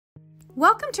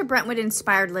Welcome to Brentwood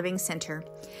Inspired Living Center.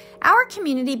 Our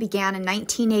community began in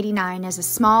 1989 as a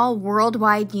small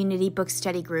worldwide unity book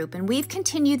study group, and we've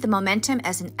continued the momentum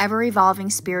as an ever-evolving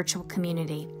spiritual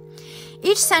community.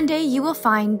 Each Sunday, you will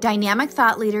find dynamic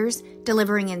thought leaders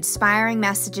delivering inspiring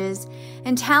messages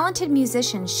and talented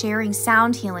musicians sharing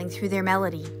sound healing through their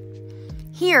melody.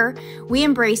 Here, we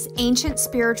embrace ancient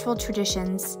spiritual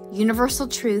traditions, universal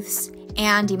truths,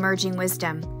 and emerging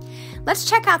wisdom. Let's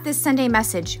check out this Sunday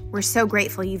message. We're so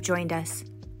grateful you've joined us.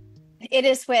 It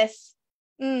is with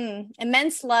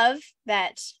immense love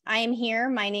that I am here.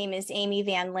 My name is Amy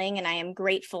Van Ling, and I am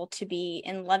grateful to be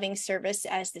in loving service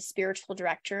as the spiritual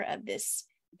director of this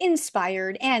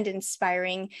inspired and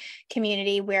inspiring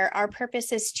community, where our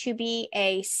purpose is to be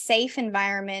a safe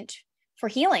environment for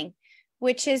healing,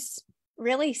 which is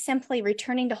really simply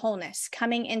returning to wholeness,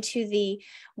 coming into the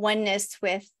oneness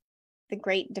with the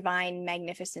great, divine,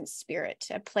 magnificent spirit,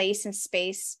 a place and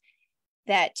space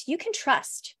that you can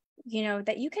trust,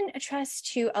 that you can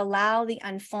trust to allow the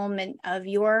unfoldment of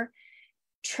your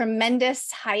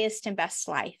tremendous, highest and best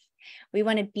life. We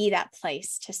want to be that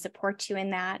place to support you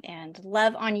in that and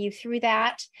love on you through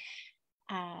that.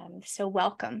 So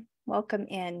welcome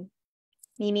in.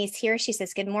 Mimi's here. She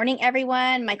says, good morning,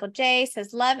 everyone. Michael J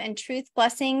says, love and truth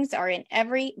blessings are in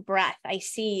every breath. I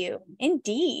see you.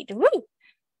 Indeed. Woo!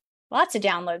 Lots of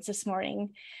downloads this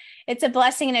morning. It's a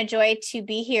blessing and a joy to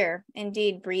be here.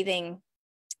 Indeed, breathing,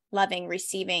 loving,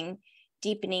 receiving,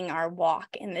 deepening our walk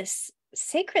in this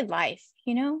sacred life.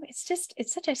 It's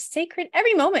such a sacred,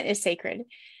 every moment is sacred.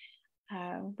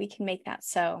 We can make that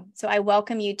so. So I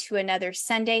welcome you to another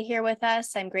Sunday here with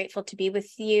us. I'm grateful to be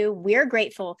with you. We're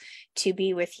grateful to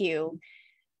be with you.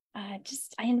 I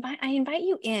invite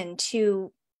you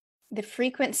into the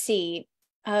frequency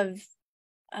of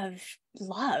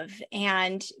love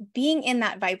and being in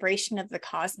that vibration of the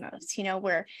cosmos,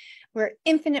 where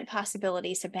infinite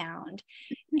possibilities abound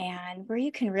and where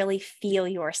you can really feel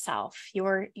yourself,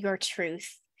 your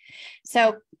truth.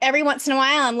 So every once in a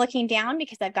while, I'm looking down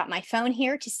because I've got my phone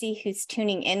here to see who's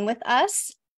tuning in with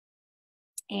us.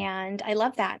 And I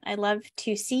love that. I love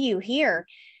to see you here.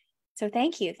 So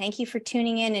thank you. Thank you for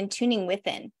tuning in and tuning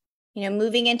within,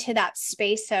 moving into that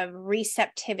space of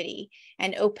receptivity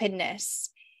and openness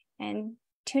and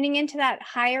tuning into that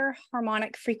higher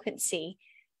harmonic frequency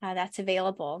that's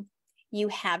available. You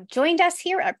have joined us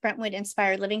here at Brentwood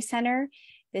Inspired Living Center.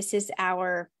 This is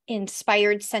our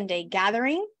Inspired Sunday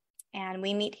gathering, and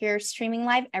we meet here streaming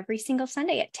live every single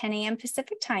Sunday at 10 a.m.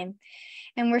 Pacific time.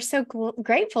 And we're so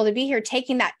grateful to be here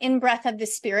taking that in-breath of the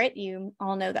spirit. You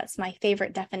all know that's my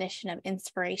favorite definition of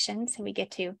inspiration. So we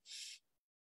get to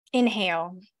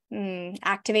inhale,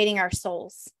 activating our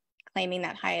souls, claiming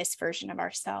that highest version of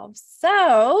ourselves.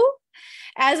 So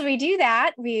as we do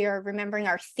that, we are remembering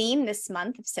our theme this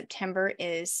month of September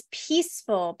is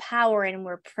peaceful power, and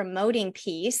we're promoting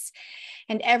peace.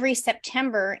 And every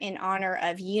September, in honor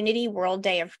of Unity World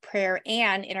Day of Prayer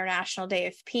and International Day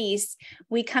of Peace,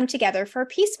 we come together for a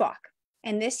peace walk.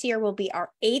 And this year will be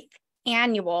our 8th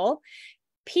annual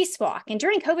peace walk. And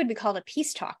during COVID, we called it a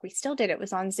peace talk. We still did. It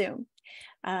was on Zoom.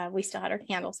 We still had our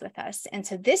candles with us. And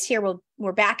so this year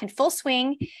we're back in full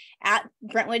swing at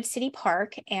Brentwood City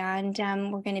Park. And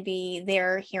we're going to be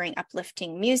there hearing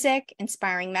uplifting music,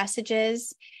 inspiring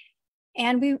messages.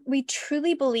 And we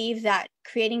truly believe that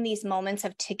creating these moments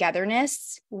of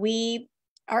togetherness, we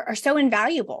are so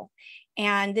invaluable.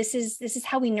 And this is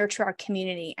how we nurture our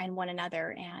community and one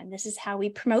another. And this is how we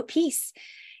promote peace.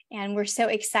 And we're so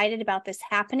excited about this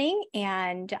happening,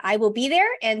 and I will be there.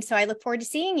 And so I look forward to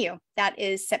seeing you. That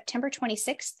is September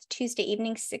 26th, Tuesday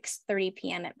evening, 6:30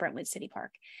 p.m. at Brentwood City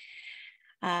Park.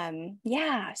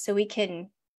 So we can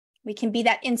be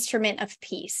that instrument of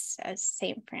peace, as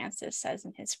St. Francis says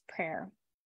in his prayer.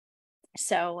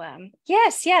 So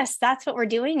yes, that's what we're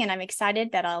doing. And I'm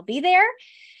excited that I'll be there.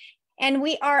 And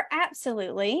we are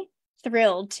absolutely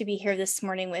thrilled to be here this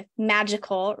morning with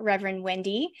magical Reverend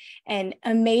Wendy and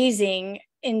amazing,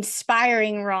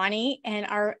 inspiring Ronnie, and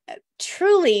our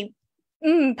truly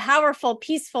powerful,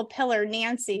 peaceful pillar,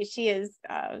 Nancy. She is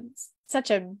such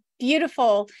a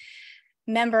beautiful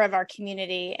member of our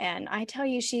community. And I tell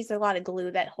you, she's a lot of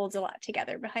glue that holds a lot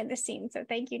together behind the scenes. So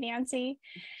thank you, Nancy.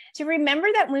 To remember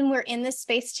that when we're in this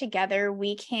space together,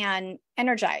 we can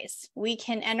energize. We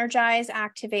can energize,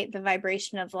 activate the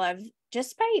vibration of love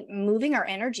just by moving our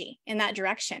energy in that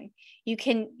direction. You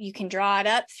can draw it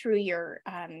up through your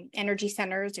energy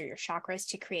centers or your chakras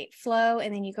to create flow.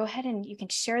 And then you go ahead and you can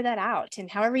share that out. And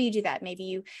however you do that, maybe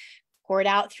you pour it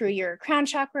out through your crown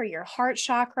chakra, or your heart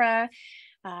chakra,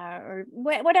 or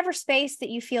whatever space that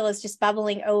you feel is just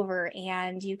bubbling over,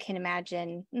 and you can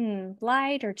imagine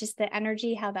light or just the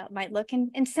energy, how that might look,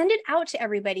 and send it out to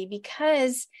everybody,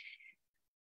 because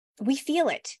we feel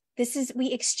it.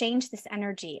 We exchange this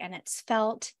energy, and it's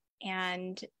felt,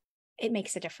 and it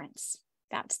makes a difference.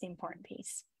 That's the important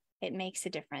piece. It makes a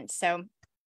difference. So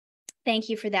thank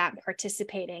you for that,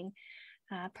 participating.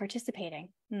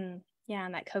 Yeah,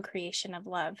 in that co-creation of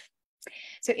love.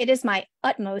 So it is my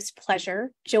utmost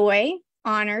pleasure, joy,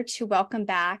 honor to welcome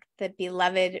back the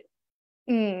beloved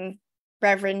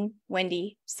Reverend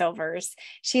Wendy Silvers.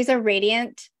 She's a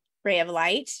radiant ray of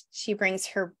light. She brings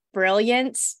her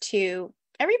brilliance to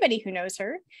everybody who knows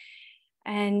her.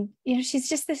 And, she's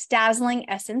just this dazzling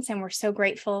essence, and we're so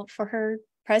grateful for her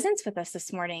presence with us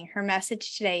this morning. Her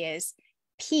message today is,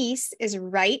 peace is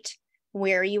right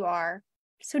where you are.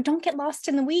 So don't get lost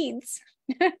in the weeds.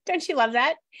 Don't you love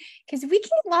that? Because we can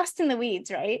get lost in the weeds,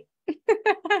 right?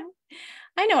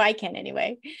 I know I can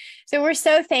anyway. So we're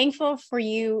so thankful for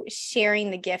you sharing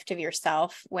the gift of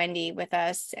yourself, Wendy, with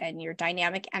us, and your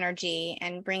dynamic energy,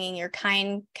 and bringing your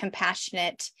kind,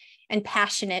 compassionate, and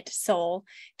passionate soul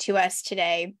to us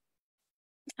today.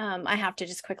 I have to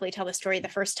just quickly tell the story. The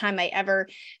first time I ever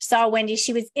saw Wendy,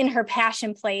 she was in her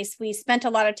passion place. We spent a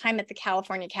lot of time at the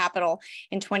California Capitol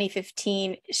in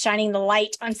 2015, shining the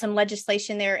light on some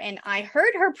legislation there. And I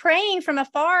heard her praying from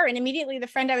afar. And immediately the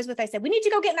friend I was with, I said, we need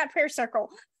to go get in that prayer circle.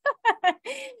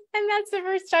 And that's the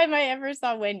first time I ever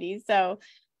saw Wendy. So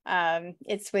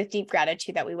it's with deep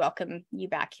gratitude that we welcome you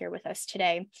back here with us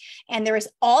today. And there is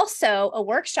also a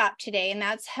workshop today, and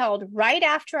that's held right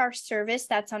after our service.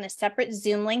 That's on a separate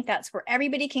Zoom link. That's where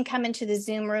everybody can come into the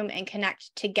Zoom room and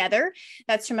connect together.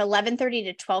 That's from 11:30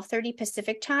 to 12:30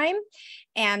 Pacific time.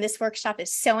 And this workshop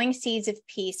is Sowing Seeds of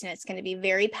Peace, and it's going to be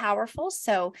very powerful.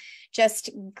 So just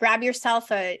grab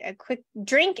yourself a quick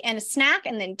drink and a snack,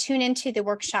 and then tune into the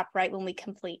workshop right when we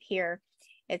complete here.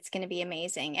 It's going to be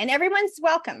amazing. And everyone's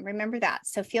welcome. Remember that.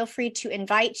 So feel free to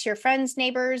invite your friends,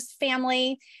 neighbors,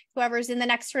 family, whoever's in the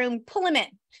next room, pull them in.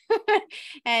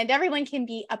 And everyone can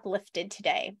be uplifted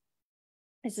today.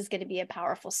 This is going to be a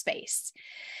powerful space.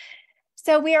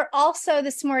 So we are also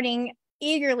this morning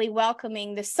eagerly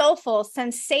welcoming the soulful,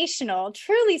 sensational,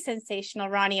 truly sensational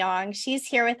RONNIE. She's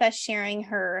here with us, sharing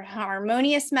her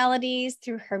harmonious melodies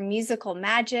through her musical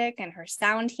magic and her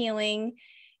sound healing.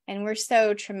 And we're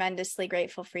so tremendously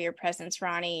grateful for your presence,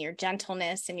 RONNIE, your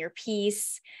gentleness and your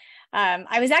peace.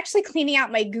 I was actually cleaning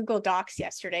out my Google Docs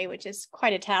yesterday, which is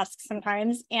quite a task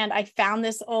sometimes. And I found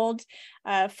this old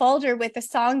folder with a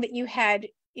song that you had,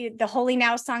 the Holy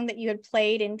Now song that you had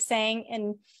played and sang,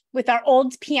 and with our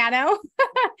old piano.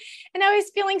 And I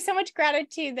was feeling so much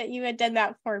gratitude that you had done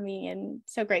that for me. And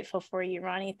so grateful for you,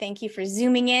 RONNIE. Thank you for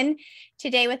zooming in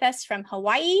today with us from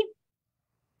Hawaii.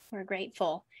 We're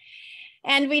grateful.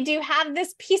 And we do have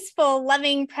this peaceful,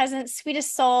 loving, present,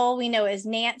 sweetest soul we know as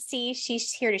Nancy.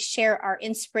 She's here to share our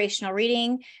inspirational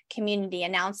reading, community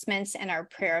announcements, and our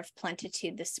prayer of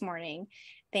plenitude this morning.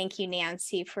 Thank you,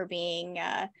 Nancy, for being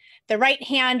the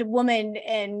right-hand woman.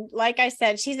 And like I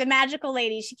said, she's a magical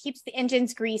lady. She keeps the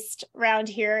engines greased around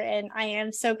here. And I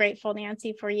am so grateful,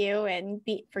 Nancy, for you and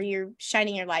for your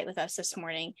shining your light with us this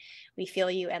morning. We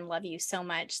feel you and love you so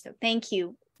much. So thank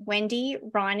you, Wendy,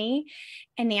 RONNIE,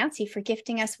 and Nancy, for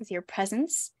gifting us with your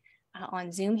presence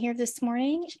on Zoom here this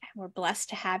morning. We're blessed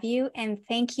to have you. And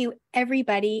thank you,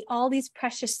 everybody, all these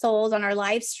precious souls on our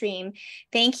live stream.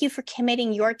 Thank you for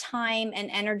committing your time and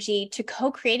energy to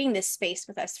co-creating this space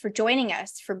with us, for joining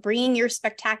us, for bringing your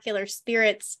spectacular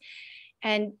spirits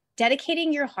and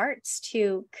dedicating your hearts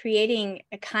to creating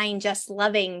a kind, just,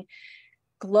 loving,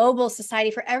 global society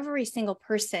for every single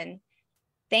person.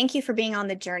 Thank you for being on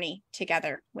the journey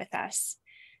together with us.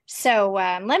 So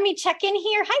let me check in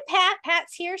here. Hi, Pat.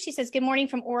 Pat's here. She says, good morning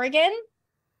from Oregon.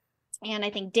 And I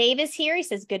think Dave is here. He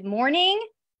says, good morning.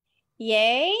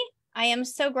 Yay. I am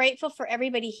so grateful for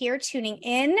everybody here tuning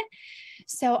in.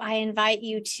 So I invite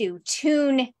you to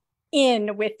tune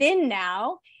in within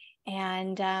now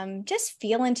and just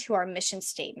feel into our mission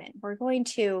statement. We're going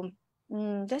to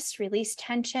just release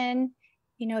tension.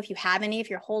 If you have any, if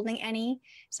you're holding any,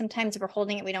 sometimes if we're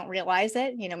holding it, we don't realize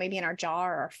it, maybe in our jaw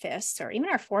or our fists or even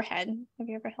our forehead. Have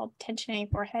you ever held tension in your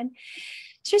forehead?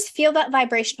 So just feel that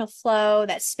vibrational flow,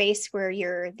 that space where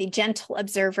you're the gentle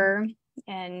observer,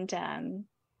 and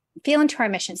feel into our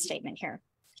mission statement here.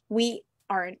 We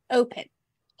are an open,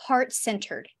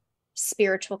 heart-centered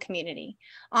spiritual community,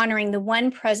 honoring the one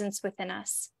presence within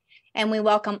us. And we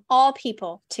welcome all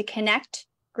people to connect,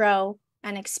 grow,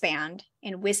 and expand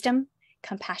in wisdom,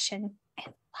 compassion,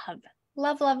 and love.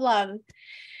 Love, love, love.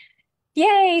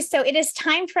 Yay! So it is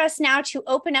time for us now to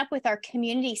open up with our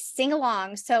community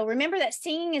sing-along. So remember that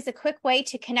singing is a quick way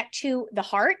to connect to the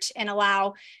heart and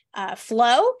allow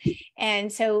flow. And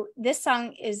so this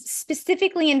song is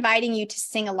specifically inviting you to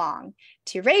sing along,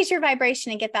 to raise your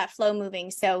vibration and get that flow moving.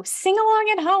 So sing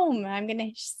along at home. I'm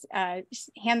going to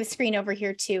hand the screen over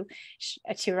here to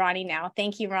Ronnie now.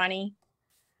 Thank you, Ronnie.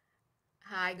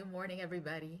 Hi, good morning,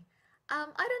 everybody. I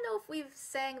don't know if we've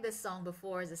sang this song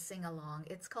before as a sing-along.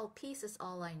 It's called "Peace Is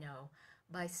All I Know"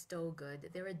 by Stow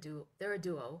Good. They're a duo. They're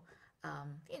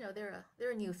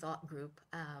a new thought group.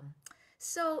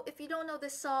 So if you don't know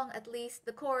this song, at least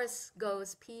the chorus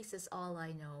goes, "Peace is all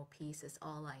I know. Peace is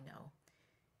all I know.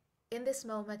 In this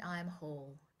moment, I am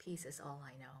whole. Peace is all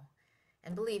I know."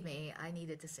 And believe me, I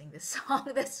needed to sing this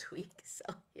song this week. So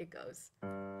here goes.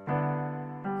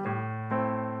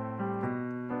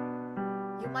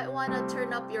 You might want to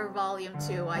turn up your volume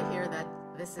too. I hear that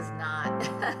this is not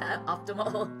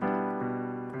optimal.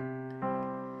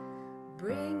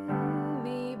 Bring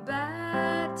me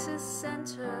back to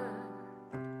center.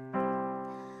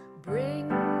 Bring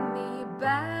me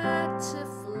back to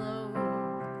flow.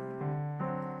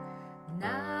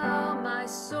 Now my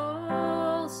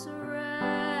soul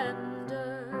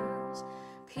surrenders.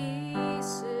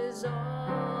 Peace is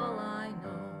all I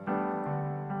know.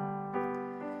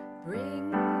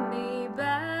 Bring me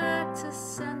back to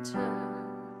center.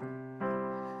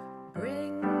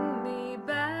 Bring me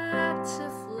back to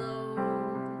flow.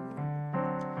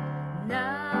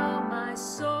 Now my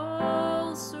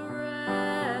soul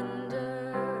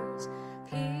surrenders.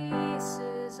 Peace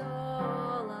is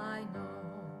all I know.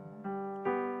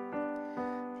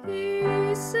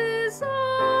 Peace is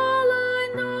all I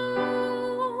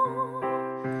know.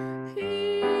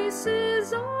 Peace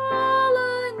is all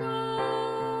I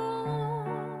know.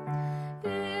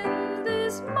 In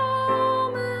this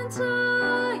moment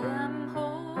I am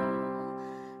whole.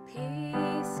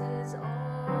 Peace is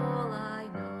all I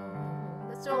know.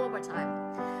 Let's do it one more time.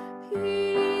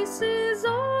 Peace is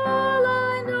all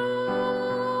I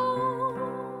know.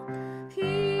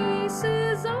 Peace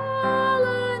is all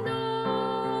I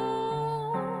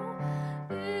know.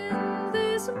 In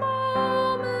this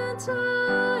moment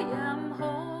I am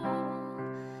whole.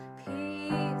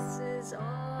 Peace is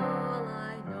all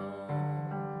I know.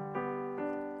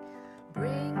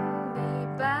 Bring me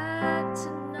back to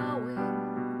knowing.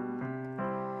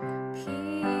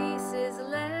 Peace is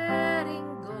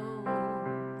letting go.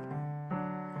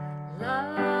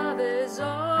 Love is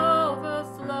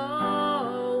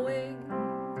overflowing.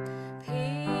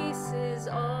 Peace is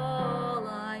all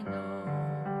I know.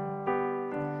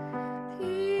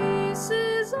 Peace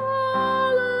is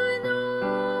all I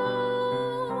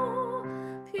know.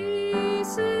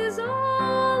 Peace is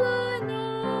all I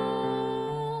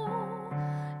know.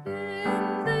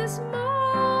 In this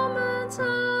moment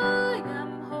I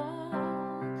am whole.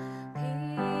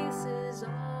 Peace is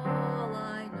all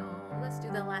I know. Let's do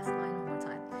the last line one more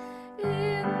time.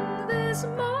 In this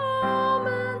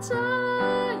moment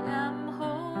I am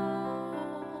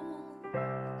whole.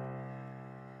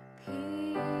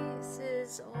 Peace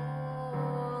is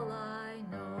all I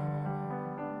know.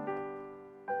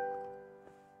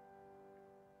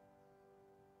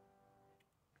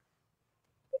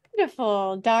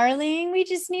 Beautiful, darling. We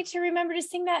just need to remember to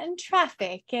sing that in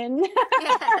traffic and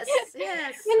Yes,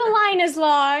 yes. when the line is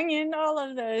long and all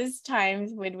of those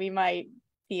times when we might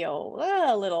feel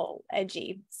a little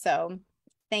edgy. So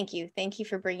thank you. Thank you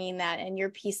for bringing that and your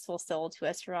peaceful soul to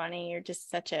us, Ronnie. You're just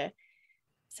such a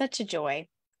joy.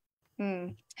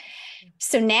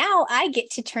 So now I get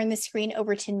to turn the screen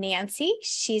over to Nancy.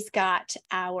 She's got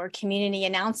our community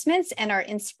announcements and our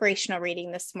inspirational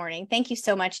reading this morning. Thank you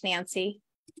so much, Nancy.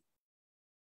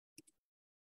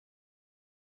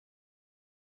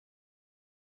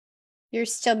 You're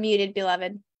still muted,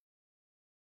 beloved.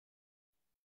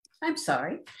 I'm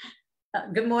sorry.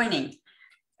 Good morning.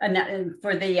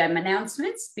 For the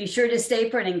announcements, be sure to stay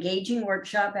for an engaging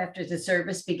workshop after the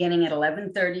service beginning at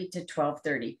 11:30 to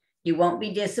 12:30. You won't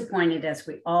be disappointed as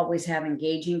we always have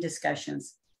engaging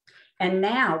discussions. And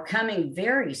now coming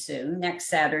very soon, next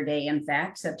Saturday, in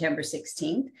fact, September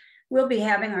 16th, we'll be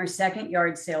having our second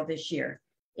yard sale this year.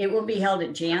 It will be held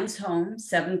at Jan's home,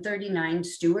 739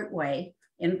 Stewart Way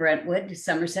in Brentwood,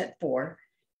 Somerset 4.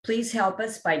 Please help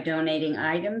us by donating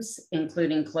items,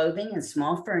 including clothing and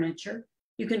small furniture.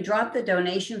 You can drop the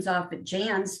donations off at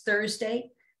Jan's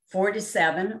Thursday, 4 to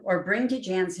 7, or bring to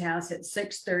Jan's house at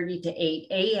 6:30 to 8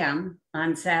 a.m.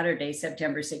 on Saturday,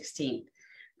 September 16th.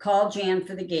 Call Jan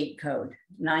for the gate code,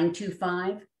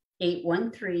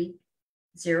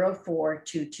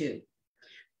 925-813-0422.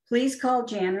 Please call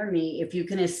Jan or me if you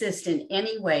can assist in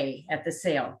any way at the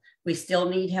sale. We still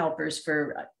need helpers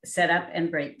for setup and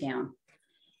breakdown.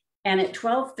 And at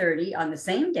 12:30 on the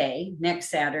same day, next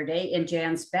Saturday, in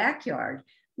Jan's backyard,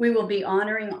 we will be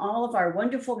honoring all of our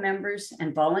wonderful members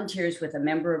and volunteers with a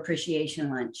member appreciation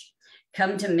lunch.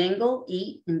 Come to mingle,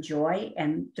 eat, enjoy,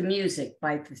 and the music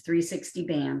by the 360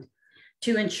 Band.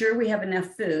 To ensure we have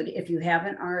enough food, if you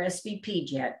haven't RSVP'd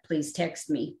yet, please text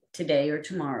me today or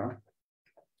tomorrow.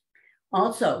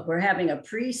 Also, we're having a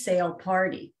pre-sale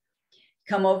party.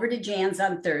 Come over to Jan's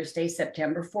on Thursday,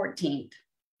 September 14th,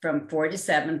 from 4 to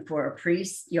 7 for a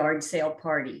pre-yard sale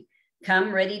party.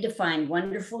 Come ready to find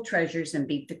wonderful treasures and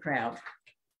beat the crowd.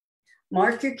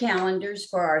 Mark your calendars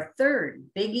for our third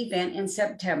big event in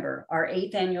September, our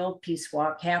 8th annual Peace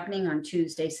Walk, happening on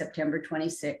Tuesday, September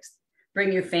 26th.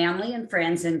 Bring your family and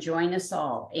friends and join us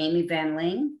all, Amy Van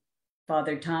Ling,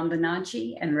 Father Tom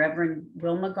Bonacci, and Reverend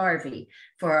Wilma Garvey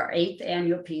for our 8th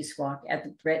annual Peace Walk at the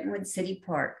Brentwood City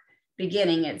Park,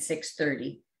 beginning at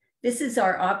 6:30. This is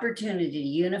our opportunity to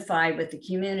unify with the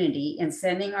community in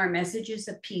sending our messages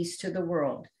of peace to the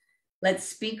world. Let's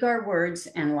speak our words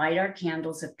and light our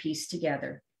candles of peace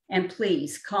together. And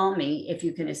please call me if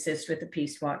you can assist with the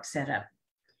Peace Walk setup.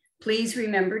 Please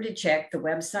remember to check the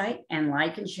website and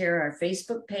like and share our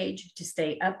Facebook page to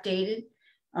stay updated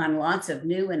on lots of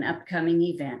new and upcoming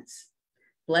events.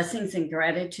 Blessings and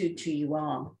gratitude to you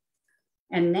all.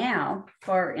 And now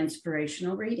for our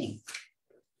inspirational reading.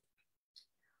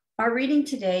 Our reading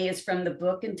today is from the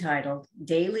book entitled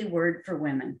Daily Word for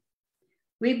Women.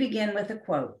 We begin with a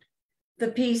quote.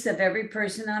 The peace of every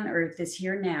person on earth is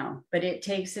here now, but it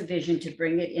takes a vision to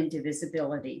bring it into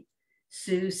visibility.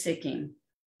 Sue Sicking.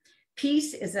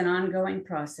 Peace is an ongoing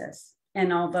process,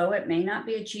 and although it may not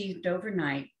be achieved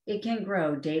overnight, it can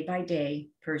grow day by day,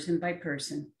 person by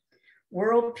person.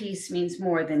 World peace means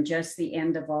more than just the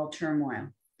end of all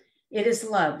turmoil. It is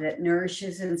love that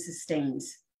nourishes and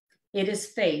sustains. It is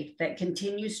faith that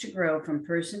continues to grow from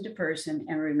person to person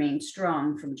and remains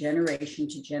strong from generation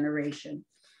to generation.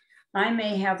 I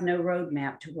may have no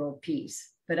roadmap to world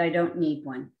peace, but I don't need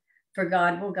one, for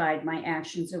God will guide my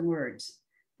actions and words.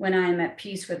 When I am at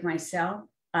peace with myself,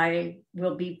 I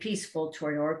will be peaceful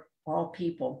toward all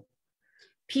people.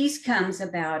 Peace comes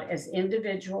about as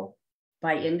individual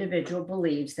by individual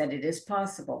believes that it is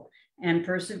possible and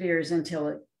perseveres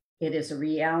until it is a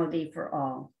reality for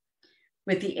all.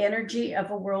 With the energy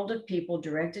of a world of people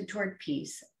directed toward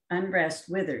peace, unrest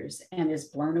withers and is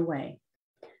blown away.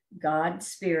 God's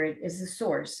Spirit is the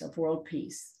source of world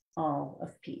peace, all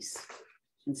of peace.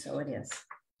 And so it is.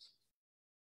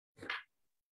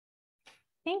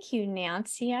 Thank you,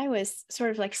 Nancy. I was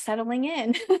sort of like settling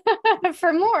in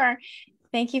for more.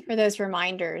 Thank you for those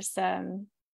reminders.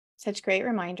 Such great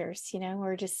reminders. You know,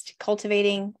 we're just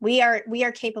cultivating. We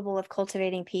are capable of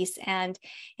cultivating peace, and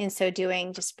in so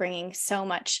doing, just bringing so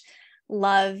much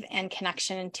love and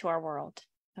connection into our world.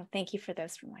 So thank you for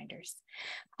those reminders.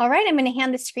 All right, I'm going to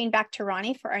hand the screen back to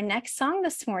Ronnie for our next song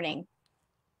this morning.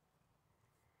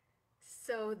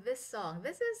 So this song,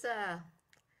 this is the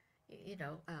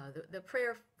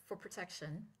prayer for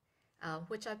protection,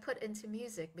 which I put into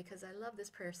music because I love this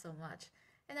prayer so much.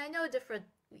 And I know different,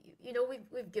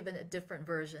 we've given it different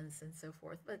versions and so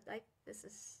forth, but this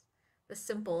is the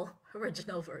simple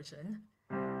original version.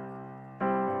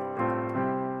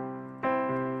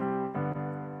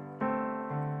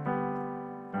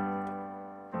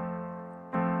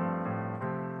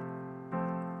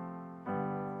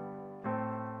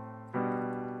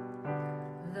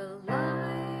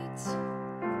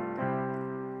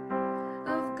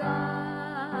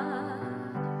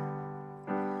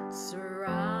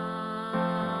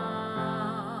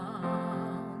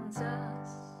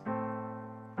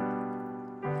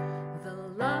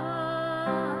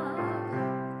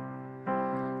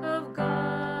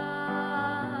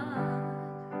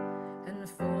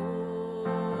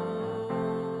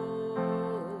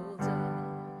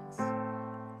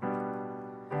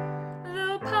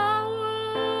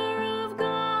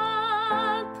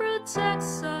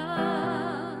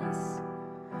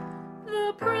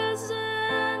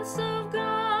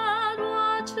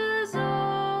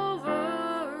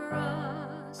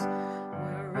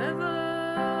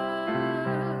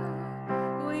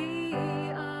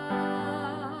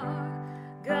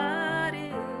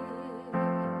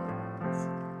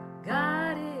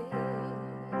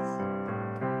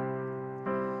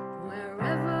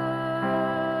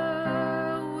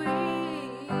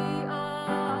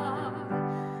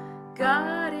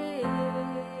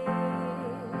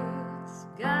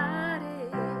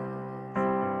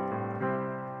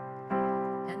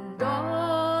 And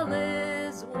all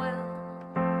is well,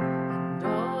 and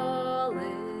all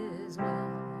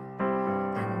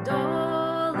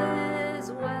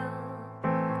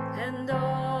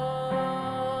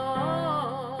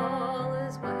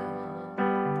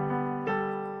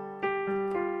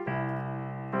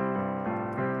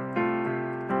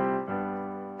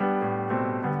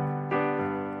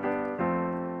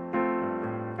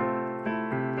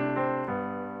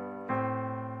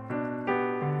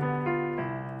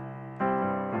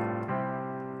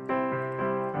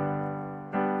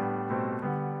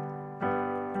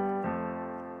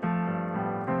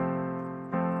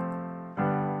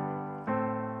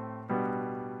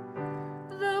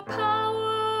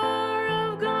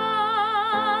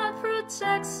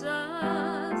protects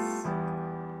us.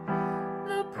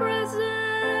 The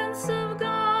presence of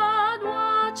God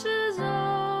watches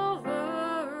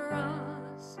over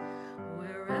us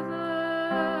wherever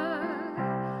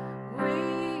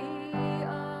we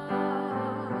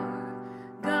are.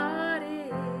 God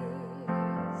is.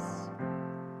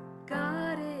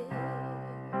 God is.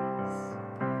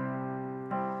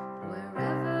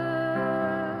 Wherever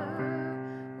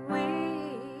we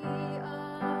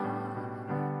are.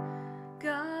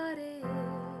 God is.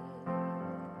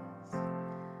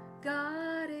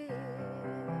 God is.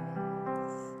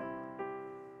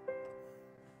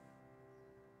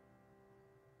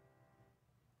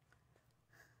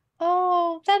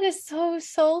 Oh, that is so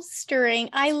soul stirring.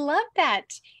 I love that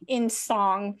in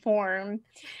song form.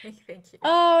 Thank you.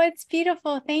 Oh, it's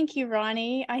beautiful. Thank you,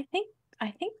 Ronnie. I think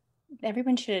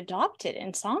everyone should adopt it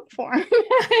in song form.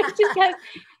 It just has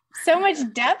so much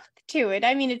depth to it.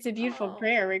 I mean, it's a beautiful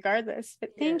prayer regardless, but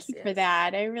thank you for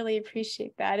that. I really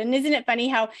appreciate that. And isn't it funny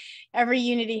how every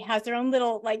unity has their own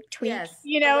little like tweak,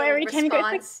 every time you go,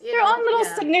 it's like their own little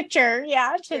signature,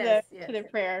 to the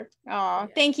prayer. Oh,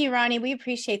 thank you, Ronnie. We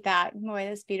appreciate that. Boy,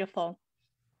 that's beautiful.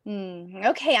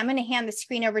 Okay, I'm going to hand the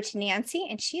screen over to Nancy,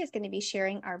 and she is going to be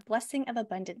sharing our blessing of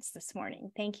abundance this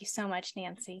morning. Thank you so much,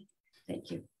 Nancy.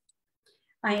 Thank you.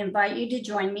 I invite you to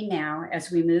join me now as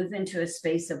we move into a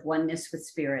space of oneness with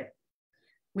Spirit.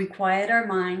 We quiet our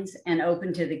minds and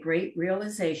open to the great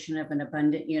realization of an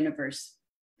abundant universe.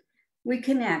 We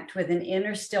connect with an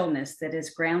inner stillness that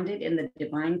is grounded in the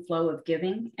divine flow of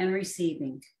giving and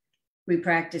receiving. We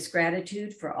practice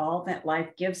gratitude for all that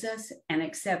life gives us and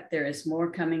accept there is more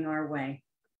coming our way.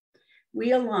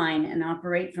 We align and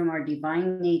operate from our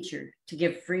divine nature to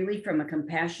give freely from a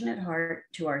compassionate heart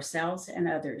to ourselves and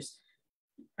others,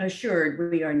 assured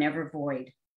we are never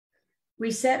void. We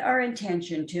set our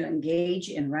intention to engage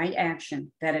in right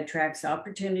action that attracts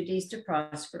opportunities to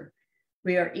prosper.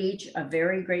 We are each a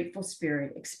very grateful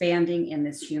spirit expanding in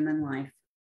this human life.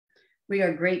 We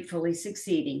are gratefully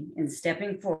succeeding in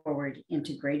stepping forward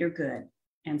into greater good,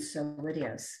 and so it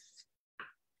is.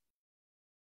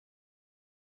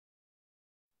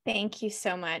 Thank you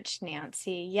so much,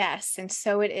 Nancy. Yes, and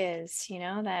so it is,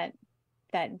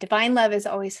 that divine love is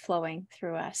always flowing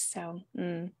through us. So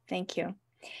thank you.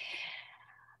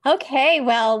 Okay,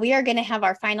 well, we are going to have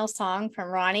our final song from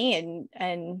Ronnie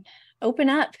and open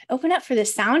up for the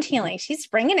sound healing. She's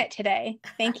bringing it today.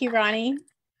 Thank you, Ronnie.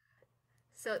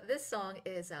 So this song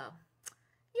is,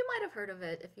 you might have heard of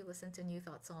it if you listen to New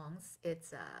Thought songs.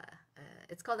 It's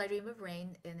called I Dream of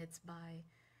Rain, and it's by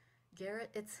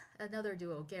Garrett. It's another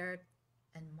duo, Garrett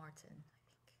and Martin,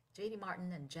 I think. JD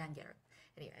Martin and Jan Garrett.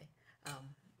 Anyway,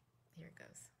 here it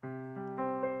goes.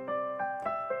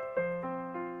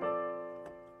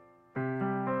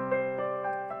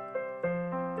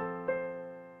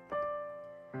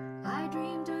 I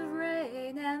dreamed of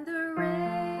rain and the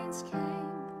rains came,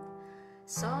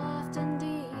 soft and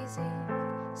easy,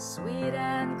 sweet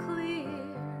and clear.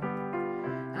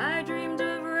 I dreamed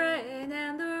of rain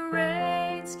and the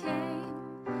rains came,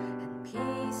 and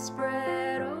peace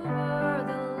spread over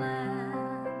the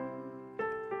land.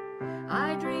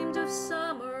 I dreamed of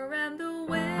summer and the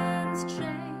winds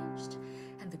changed,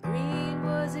 and the green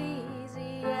was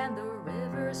easy and the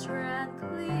rivers ran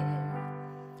clear.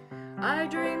 I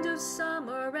dreamed of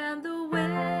summer and the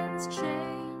winds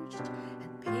changed,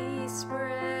 and peace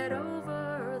spread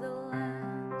over the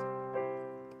land.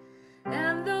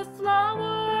 And the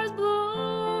flowers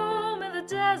bloom in the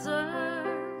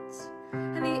deserts,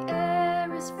 and the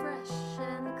air is fresh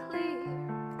and clear.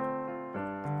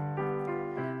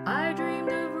 I dreamed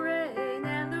of rain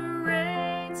and the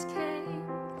rains came,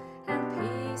 and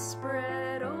peace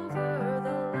spread over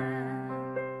the land.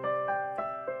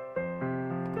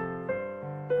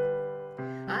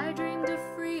 I dreamed of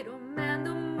freedom and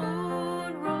the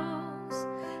moon rose,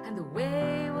 and the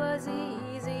way was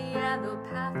easy and the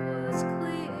path was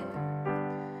clear.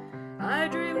 I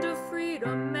dreamed of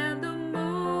freedom and the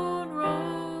moon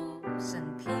rose,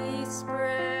 and peace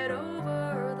spread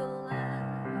over the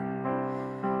land.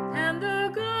 And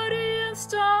the guardian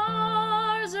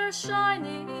stars are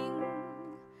shining,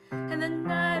 and the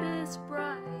night is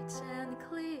bright and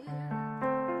clear.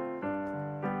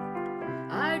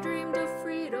 I dreamed of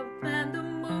freedom and the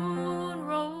moon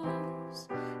rose,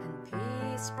 and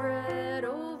peace spread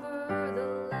over the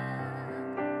land.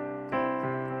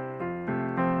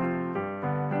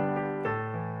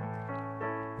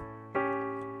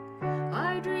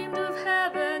 I dreamed of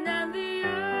heaven and the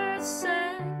earth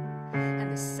sang,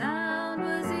 and the sound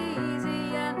was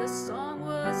easy and the song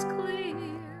was clear.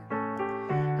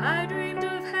 I dreamed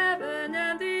of heaven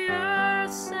and the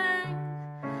earth sang,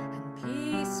 and peace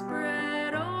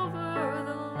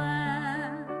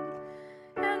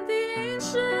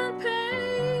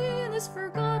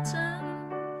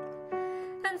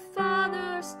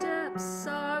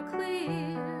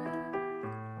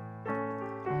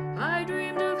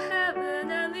of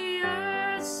heaven and the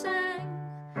earth sang,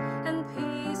 and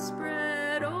peace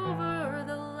spread over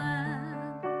the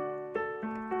land.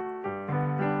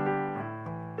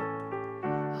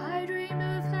 I dreamed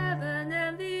of heaven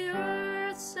and the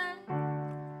earth sang,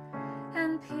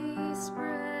 and peace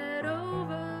spread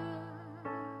over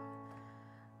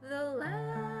the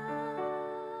land.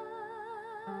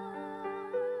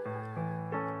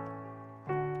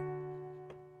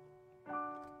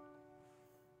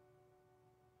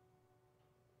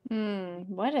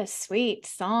 What a sweet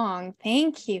song.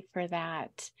 Thank you for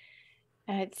that.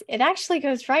 It actually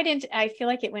goes right into, I feel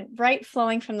like it went right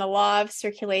flowing from the law of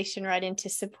circulation right into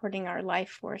supporting our life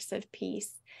force of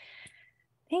peace.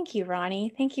 Thank you,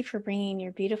 Ronnie. Thank you for bringing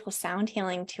your beautiful sound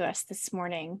healing to us this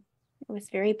morning. It was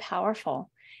very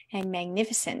powerful and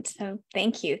magnificent. So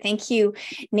thank you. Thank you,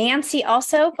 Nancy,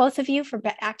 also, both of you, for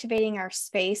activating our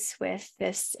space with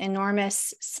this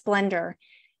enormous splendor.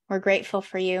 We're grateful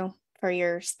for you, for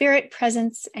your spirit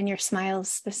presence and your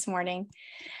smiles this morning.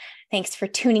 Thanks for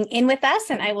tuning in with us,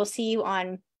 and I will see you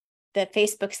on the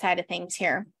Facebook side of things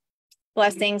here.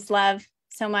 Blessings, love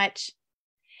so much.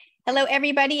 Hello,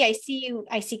 everybody. I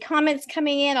see comments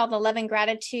coming in, all the love and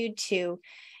gratitude to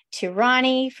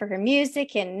Ronnie for her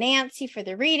music, and Nancy for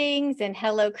the readings, and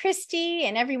hello, Christy,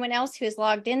 and everyone else who has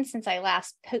logged in since I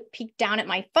last peeked down at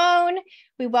my phone.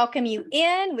 We welcome you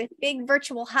in with big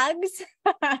virtual hugs.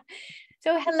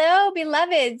 So hello,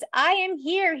 beloveds. I am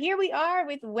here. Here we are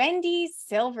with Wendy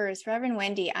Silvers, Reverend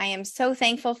Wendy. I am so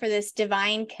thankful for this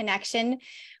divine connection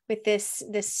with this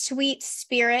sweet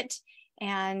spirit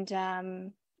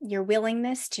and your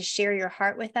willingness to share your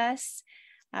heart with us.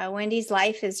 Wendy's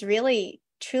life is really,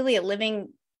 truly a living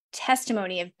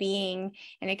testimony of being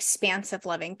an expansive,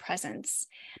 loving presence.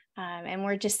 And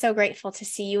we're just so grateful to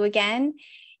see you again.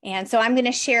 And so I'm going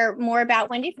to share more about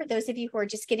Wendy for those of you who are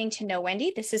just getting to know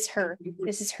Wendy. This is her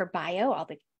bio, all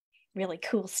the really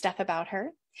cool stuff about her.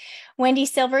 Wendy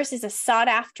Silvers is a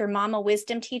sought-after mama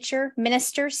wisdom teacher,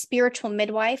 minister, spiritual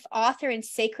midwife, author, and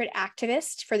sacred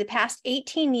activist. For the past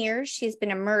 18 years, she has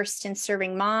been immersed in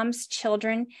serving moms,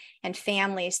 children, and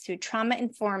families through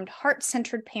trauma-informed,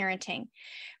 heart-centered parenting.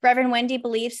 Reverend Wendy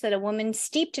believes that a woman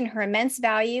steeped in her immense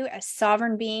value as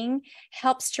sovereign being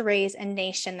helps to raise a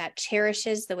nation that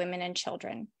cherishes the women and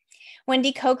children.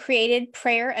 Wendy co-created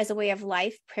Prayer as a Way of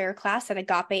Life prayer class at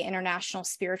Agape International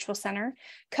Spiritual Center,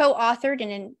 co-authored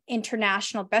an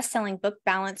international best-selling book,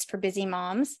 Balance for Busy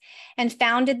Moms, and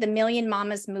founded the Million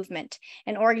Mamas Movement,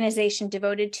 an organization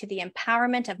devoted to the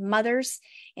empowerment of mothers,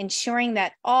 ensuring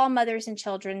that all mothers and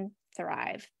children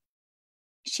thrive.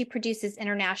 She produces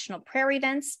international prayer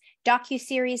events,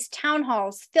 docuseries, town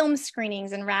halls, film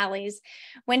screenings, and rallies.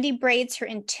 Wendy braids her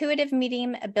intuitive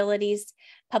medium abilities,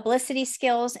 publicity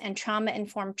skills, and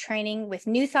trauma-informed training with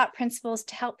new thought principles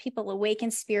to help people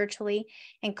awaken spiritually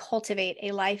and cultivate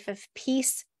a life of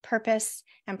peace, purpose,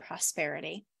 and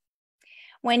prosperity.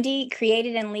 Wendy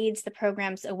created and leads the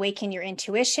programs Awaken Your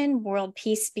Intuition, World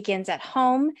Peace Begins at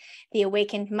Home, The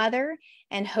Awakened Mother,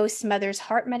 and hosts Mother's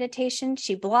Heart Meditation.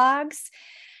 She blogs.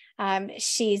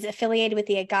 She's affiliated with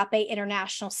the Agape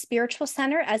International Spiritual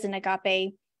Center as an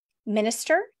Agape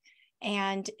minister,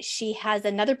 and she has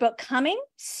another book coming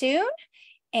soon.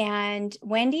 And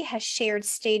Wendy has shared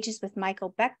stages with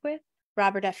Michael Beckwith,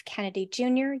 Robert F. Kennedy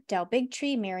Jr., Del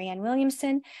Bigtree, Marianne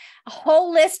Williamson, a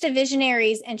whole list of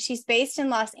visionaries, and she's based in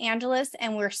Los Angeles,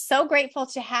 and we're so grateful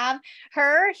to have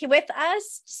her with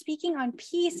us speaking on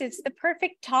peace. It's the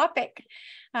perfect topic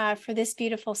for this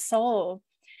beautiful soul.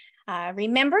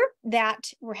 Remember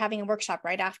that we're having a workshop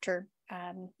right after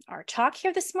our talk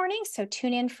here this morning, so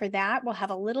tune in for that. We'll have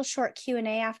a little short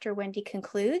Q&A after Wendy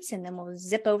concludes, and then we'll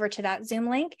zip over to that Zoom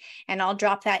link, and I'll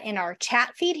drop that in our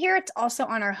chat feed here. It's also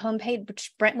on our homepage,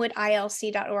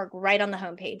 brentwoodilc.org. Right on the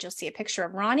homepage, you'll see a picture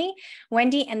of Ronnie,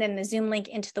 Wendy, and then the Zoom link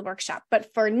into the workshop.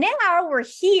 But for now, we're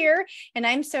here, and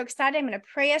I'm so excited. I'm going to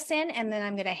pray us in, and then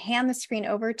I'm going to hand the screen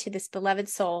over to this beloved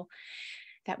soul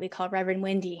that we call Reverend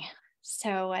Wendy.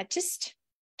 So just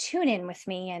tune in with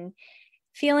me and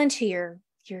feel into your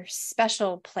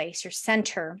special place, your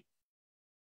center.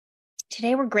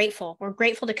 Today, we're grateful. We're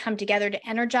grateful to come together to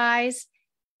energize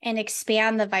and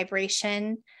expand the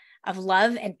vibration of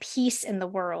love and peace in the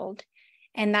world.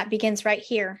 And that begins right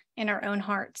here in our own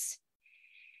hearts.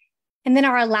 And then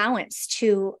our allowance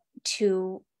to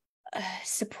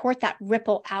support that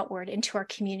ripple outward into our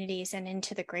communities and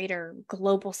into the greater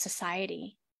global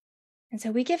society. And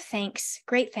so we give thanks,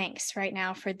 great thanks right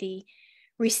now for the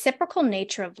reciprocal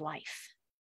nature of life,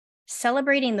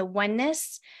 celebrating the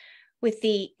oneness with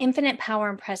the infinite power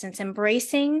and presence,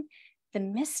 embracing the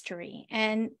mystery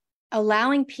and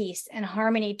allowing peace and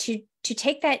harmony to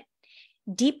take that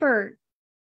deeper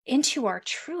into our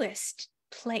truest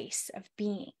place of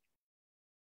being.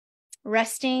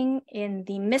 Resting in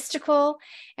the mystical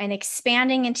and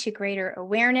expanding into greater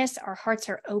awareness, our hearts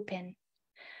are opening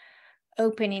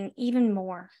even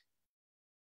more,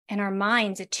 and our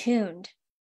minds attuned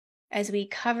as we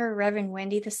cover Reverend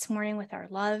Wendy this morning with our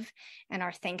love and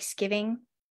our thanksgiving.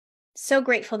 So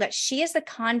grateful that she is the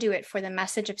conduit for the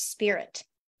message of spirit,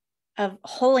 of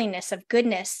holiness, of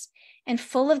goodness, and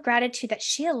full of gratitude that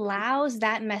she allows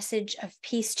that message of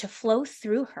peace to flow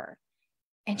through her,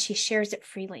 and she shares it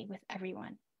freely with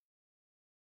everyone.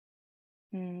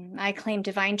 I claim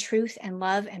divine truth and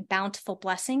love and bountiful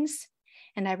blessings,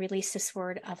 and I release this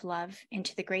word of love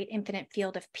into the great infinite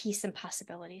field of peace and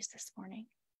possibilities this morning.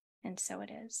 And so it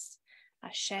is.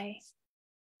 Ashe.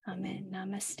 Amen.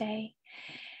 Namaste.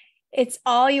 It's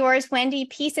all yours, Wendy.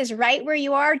 Peace is right where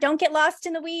you are. Don't get lost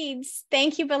in the weeds.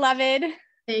 Thank you, beloved.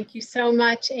 Thank you so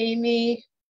much, Amy.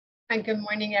 And good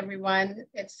morning, everyone.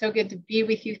 It's so good to be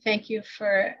with you. Thank you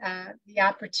for the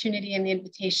opportunity and the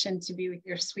invitation to be with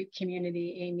your sweet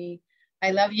community, Amy.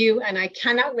 I love you, and I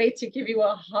cannot wait to give you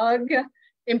a hug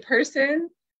in person.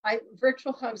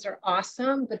 Virtual hugs are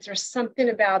awesome, but there's something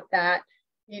about that,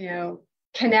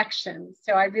 connection.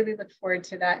 So I really look forward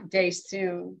to that day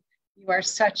soon. You are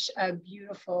such a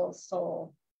beautiful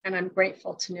soul, and I'm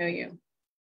grateful to know you.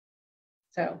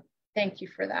 So thank you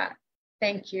for that.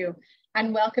 Thank you.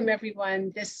 And welcome,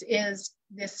 everyone. This is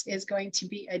going to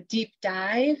be a deep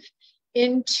dive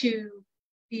into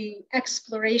the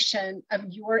exploration of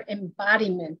your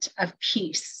embodiment of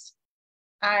peace.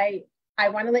 I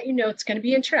want to let you know it's going to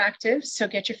be interactive, so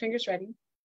get your fingers ready.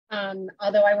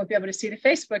 Although I won't be able to see the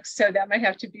Facebook, so that might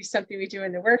have to be something we do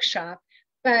in the workshop.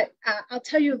 But I'll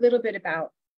tell you a little bit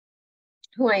about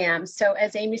who I am. So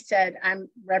as Amy said, I'm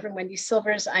Reverend Wendy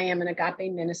Silvers. I am an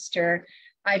agape minister.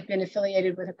 I've been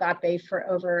affiliated with agape for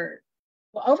over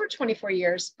 24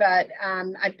 years, but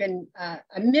I've been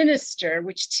a minister,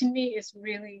 which to me is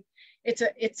really, it's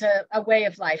a way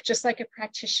of life. Just like a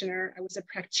practitioner, I was a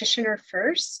practitioner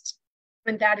first,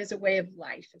 and that is a way of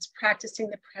life. It's practicing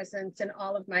the presence in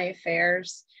all of my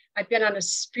affairs. I've been on a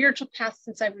spiritual path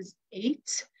since I was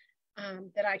 8,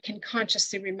 that I can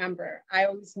consciously remember. I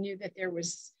always knew that there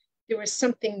was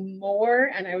something more,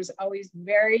 and I was always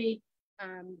very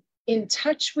in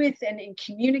touch with and in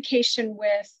communication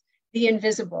with the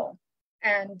invisible.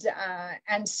 And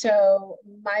so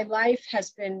my life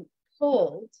has been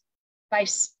pulled by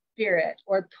spirit,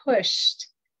 or pushed,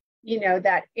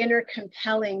 that inner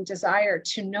compelling desire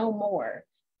to know more.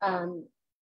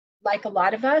 Like a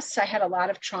lot of us, I had a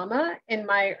lot of trauma in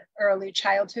my early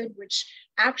childhood, which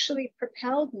actually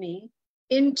propelled me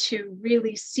into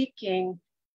really seeking,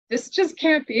 this just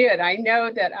can't be it. I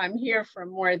know that I'm here for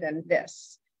more than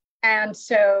this. And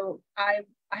so I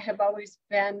have always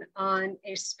been on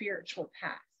a spiritual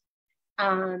path.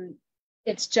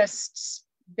 It's just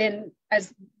been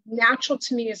as natural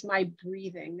to me as my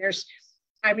breathing.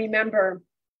 I remember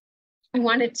I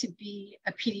wanted to be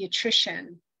a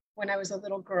pediatrician when I was a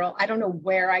little girl. I don't know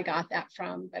where I got that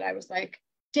from, but I was like,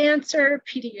 dancer,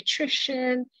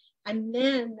 pediatrician. And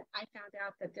then I found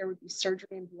out that there would be surgery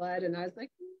and blood. And I was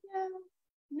like, no,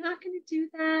 I'm not going to do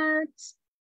that.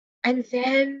 And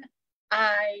then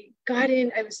I got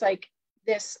in, I was like,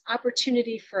 this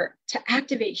opportunity to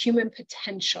activate human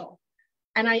potential.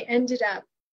 And I ended up,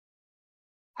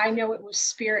 I know it was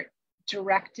spirit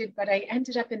directed, but I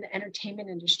ended up in the entertainment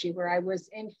industry, where I was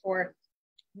in for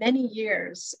many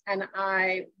years. And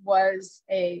I was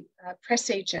a press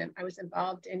agent. I was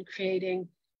involved in creating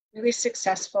really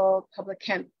successful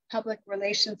public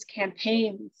relations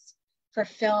campaigns for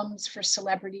films, for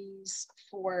celebrities,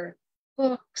 for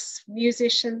books,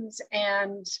 musicians.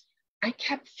 And I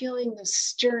kept feeling this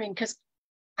stirring because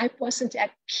I wasn't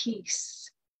at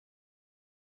peace.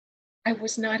 I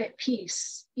was not at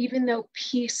peace. Even though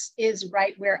peace is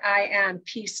right where I am,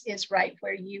 peace is right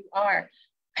where you are,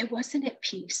 I wasn't at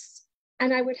peace.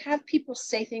 And I would have people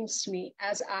say things to me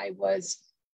as I was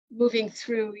moving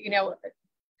through,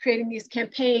 creating these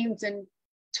campaigns and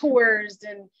tours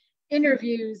and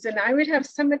interviews. And I would have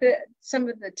some of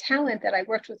the talent that I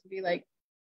worked with would be like,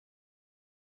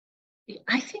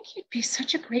 I think you'd be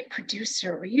such a great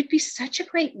producer, or you'd be such a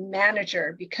great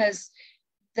manager, because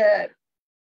the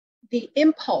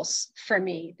impulse for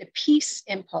me, the peace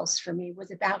impulse for me,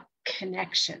 was about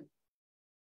connection.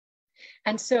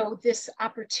 And so this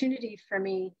opportunity for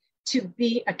me to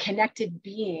be a connected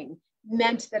being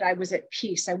meant that I was at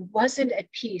peace. I wasn't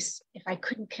at peace if I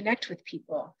couldn't connect with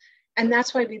people. And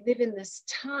that's why we live in this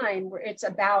time where it's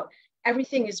about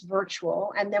everything is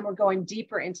virtual. And then we're going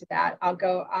deeper into that.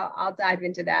 I'll dive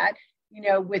into that. you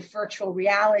know, with virtual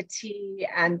reality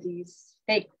and these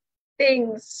fake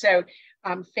things, so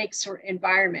fake sort of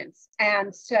environments.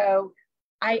 And so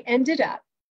I ended up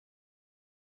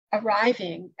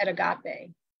arriving at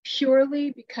Agape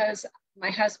purely because my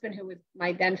husband, who was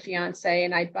my then fiance,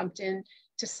 and I bumped into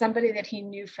somebody that he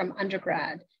knew from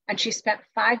undergrad. And she spent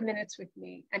 5 minutes with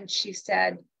me and she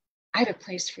said, I have a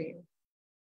place for you.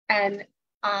 And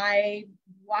I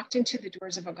walked into the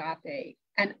doors of Agape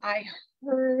and I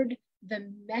heard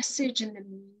the message and the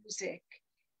music,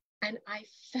 and I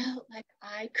felt like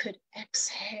I could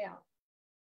exhale.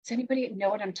 Does anybody know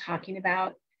what I'm talking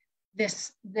about?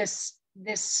 This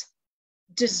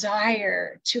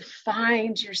desire to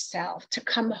find yourself, to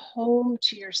come home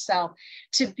to yourself,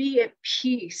 to be at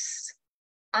peace.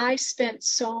 I spent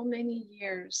so many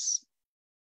years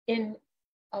in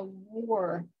a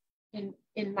war in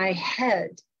my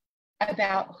head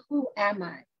about who am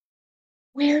I?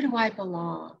 Where do I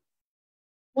belong?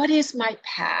 What is my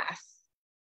path?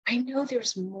 I know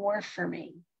there's more for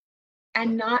me.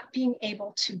 And not being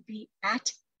able to be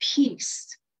at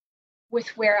peace with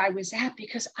where I was at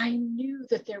because I knew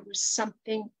that there was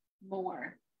something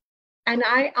more. And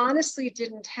I honestly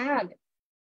didn't have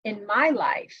in my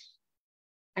life,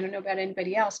 I don't know about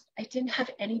anybody else, I didn't have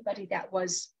anybody that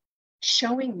was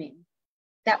showing me,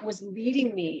 that was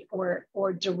leading me or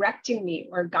directing me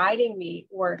or guiding me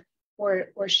or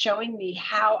showing me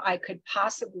how I could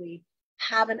possibly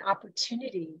have an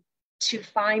opportunity to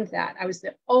find that. I was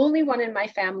the only one in my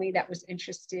family that was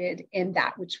interested in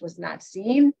that which was not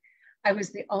seen. I was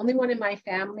the only one in my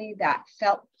family that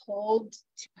felt pulled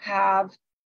to have,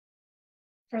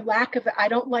 for lack of, I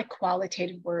don't like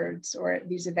qualitative words or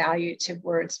these evaluative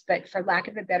words, but for lack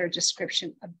of a better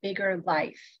description, a bigger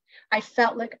life. I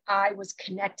felt like I was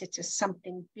connected to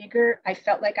something bigger. I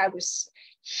felt like I was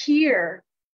here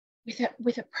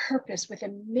with a purpose, with a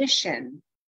mission.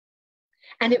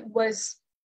 And it was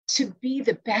to be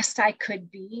the best I could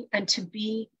be and to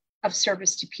be of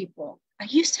service to people. I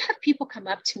used to have people come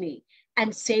up to me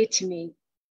and say to me,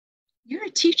 you're a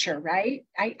teacher, right?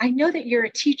 I know that you're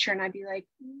a teacher. And I'd be like,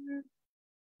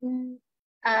 no,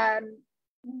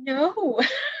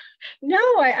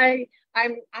 no,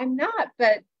 I'm not,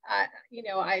 but you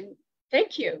know,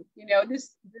 thank you. You know,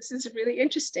 this is really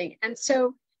interesting. And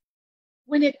so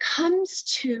when it comes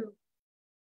to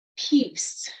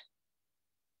peace,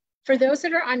 for those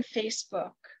that are on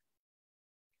Facebook,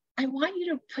 I want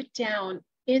you to put down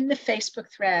in the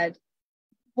Facebook thread,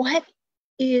 what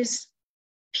is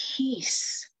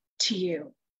peace to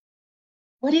you?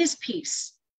 What is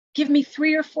peace? Give me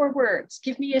 3 or 4 words.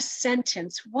 Give me a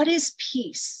sentence. What is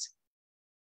peace?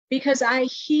 Because I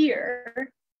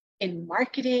hear in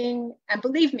marketing, and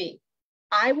believe me,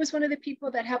 I was one of the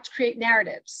people that helped create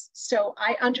narratives. So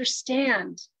I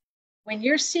understand when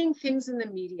you're seeing things in the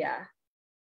media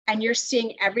and you're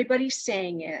seeing everybody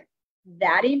saying it,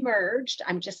 that emerged,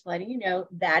 I'm just letting you know,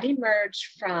 that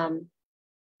emerged from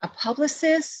a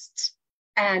publicist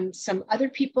and some other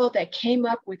people that came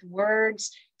up with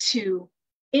words to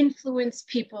influence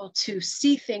people to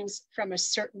see things from a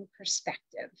certain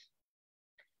perspective.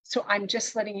 So I'm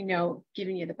just letting you know,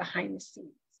 giving you the behind the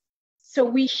scenes. So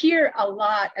we hear a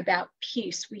lot about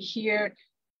peace. We hear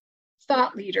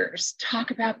thought leaders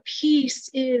talk about peace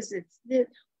it's this.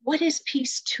 What is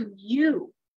peace to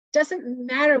you? Doesn't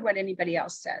matter what anybody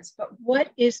else says, but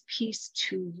what is peace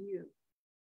to you?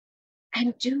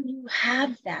 And do you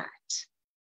have that?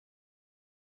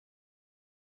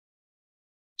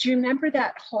 Do you remember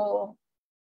that whole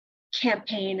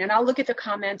campaign? And I'll look at the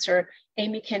comments, or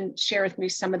Amy can share with me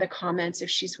some of the comments if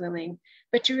she's willing.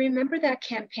 But do you remember that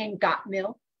campaign, Got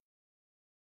Milk?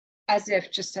 As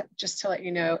if, just to let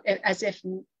you know, as if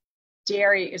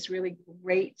dairy is really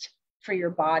great for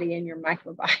your body and your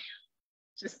microbiome.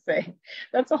 Just say,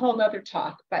 that's a whole nother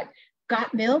talk. But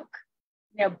Got Milk?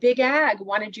 You know, Big Ag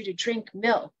wanted you to drink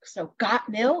milk. So Got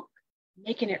Milk,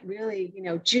 making it really, you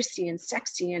know, juicy and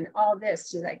sexy and all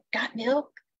this. You're like, got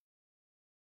milk?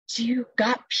 Do you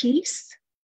got peace?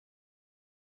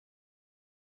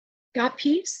 Got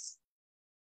peace?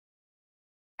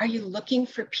 Are you looking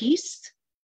for peace?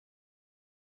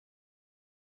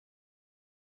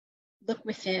 Look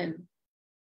within.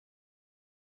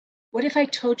 What if I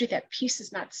told you that peace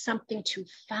is not something to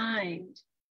find,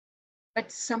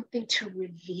 but something to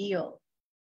reveal?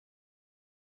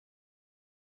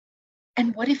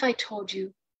 And what if I told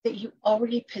you that you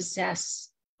already possess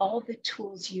all the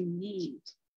tools you need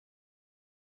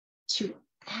to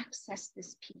access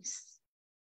this peace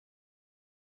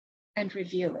and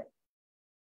reveal it?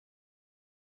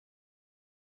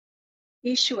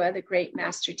 Yeshua, the great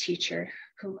master teacher,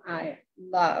 whom I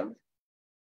love,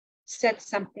 said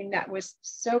something that was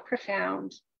so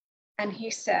profound. And he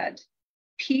said,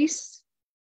 "Peace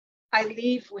I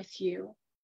leave with you.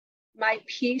 My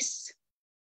peace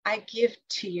I give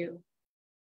to you.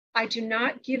 I do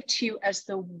not give to you as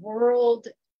the world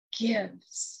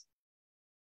gives.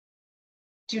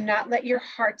 Do not let your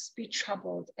hearts be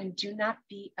troubled and do not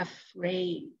be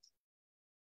afraid.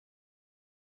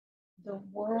 The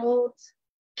world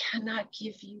cannot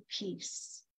give you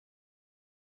peace.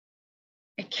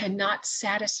 It cannot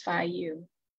satisfy you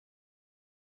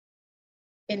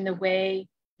in the way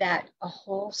that a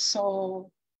whole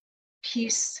soul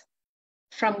peace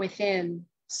from within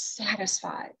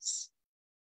satisfies.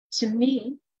 To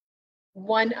me,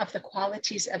 one of the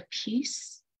qualities of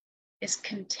peace is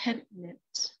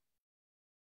contentment.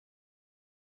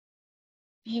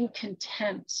 Being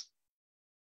content.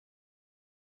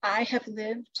 I have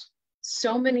lived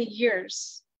so many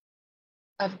years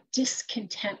of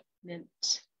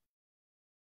discontentment.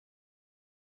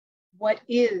 What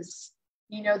is,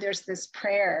 there's this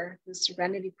prayer, the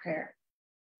serenity prayer.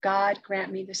 God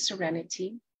grant me the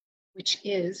serenity, which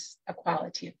is a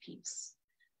quality of peace.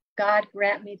 God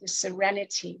grant me the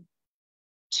serenity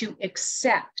to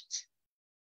accept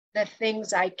the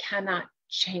things I cannot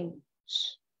change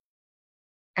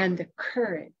and the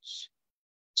courage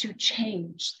to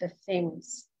change the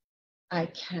things I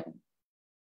can.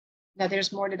 Now,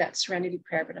 there's more to that serenity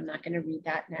prayer, but I'm not going to read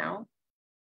that now.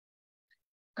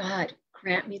 God,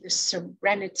 grant me the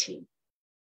serenity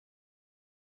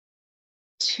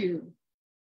to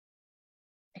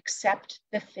accept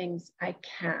the things I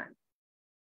can.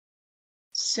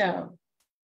 So,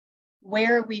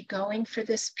 where are we going for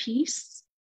this peace?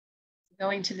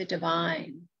 Going to the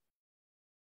divine.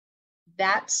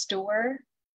 That store,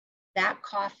 that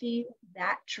coffee,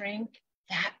 that drink,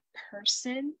 that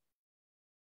person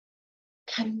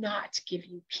cannot give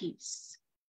you peace.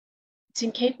 It's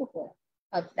incapable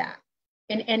of that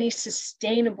in any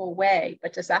sustainable way.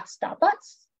 But does that stop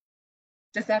us?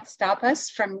 Does that stop us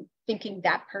from thinking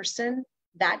that person,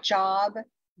 that job,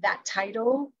 that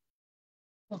title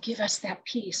will give us that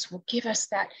peace, will give us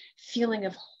that feeling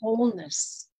of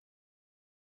wholeness?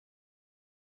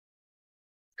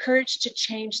 Courage to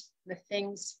change the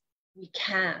things we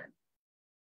can.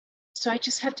 So I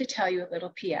just have to tell you a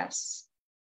little PS.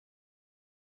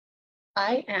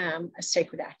 I am a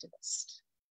sacred activist.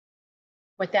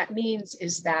 What that means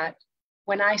is that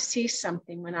when I see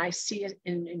something, when I see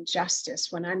an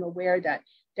injustice, when I'm aware that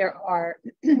there are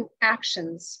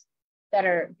actions that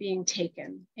are being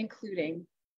taken, including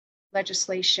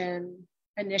legislation,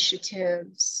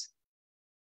 initiatives,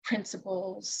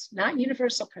 principles, not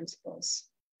universal principles,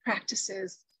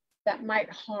 practices that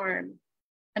might harm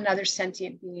another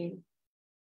sentient being,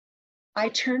 I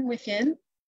turn within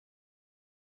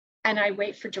and I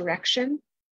wait for direction.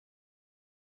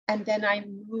 And then I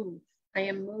move. I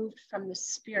am moved from the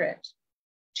spirit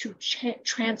to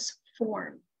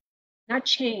transform, not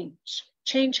change.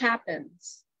 Change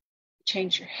happens. You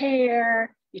change your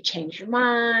hair, you change your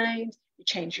mind, you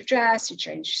change your dress, you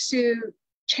change your suit.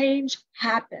 Change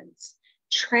happens.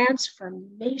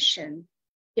 Transformation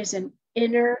is an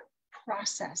inner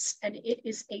process and it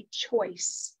is a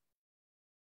choice.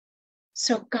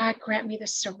 So God grant me the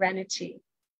serenity.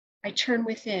 I turn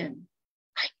within.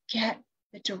 I get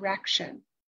the direction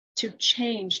to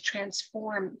change,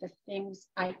 transform the things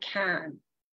I can.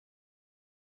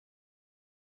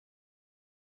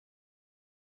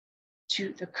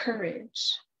 To the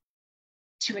courage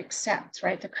to accept,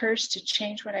 right? The courage to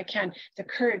change what I can. The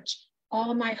courage,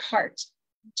 all my heart,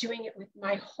 doing it with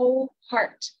my whole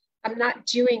heart. I'm not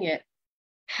doing it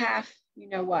half,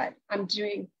 I'm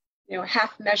doing,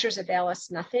 half measures avail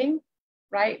us nothing,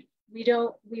 right?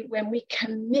 When we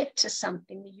commit to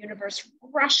something, the universe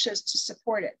rushes to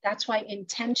support it. That's why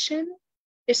intention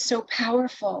is so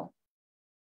powerful.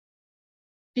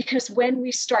 Because when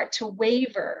we start to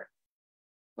waver,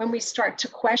 when we start to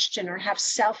question or have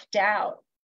self-doubt,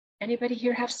 anybody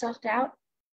here have self-doubt?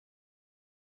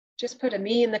 Just put a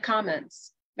me in the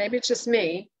comments. Maybe it's just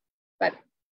me, but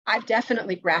I've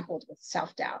definitely grappled with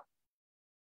self-doubt.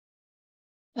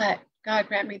 But God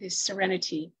grant me this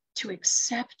serenity to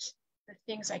accept the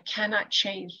things I cannot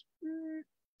change.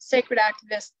 Sacred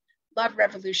activist, love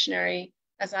revolutionary,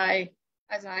 as I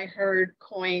heard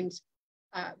coined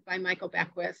by Michael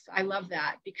Beckwith. I love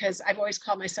that because I've always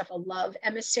called myself a love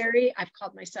emissary. I've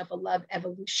called myself a love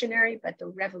evolutionary, but the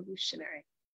revolutionary,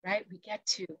 right? We get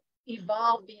to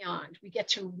evolve beyond. We get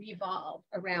to revolve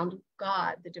around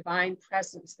God, the divine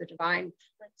presence, the divine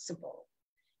principle.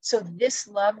 So this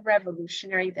love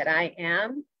revolutionary that I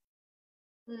am,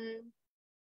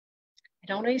 I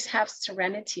don't always have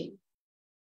serenity.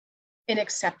 in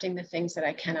accepting the things that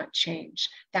I cannot change.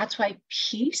 That's why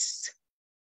peace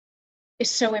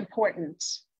is so important.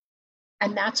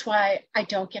 And that's why I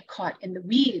don't get caught in the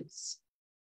weeds,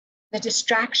 the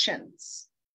distractions,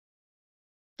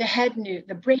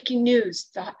 the breaking news,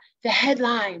 the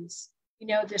headlines,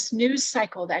 this news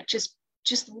cycle that just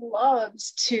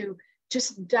loves to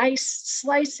just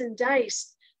slice and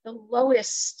dice the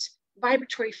lowest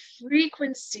vibratory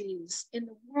frequencies in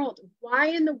the world. Why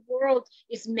in the world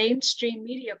is mainstream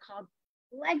media called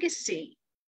legacy?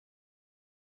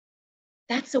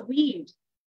 That's a weed.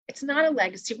 It's not a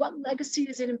legacy. What legacy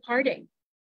is it imparting?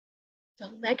 The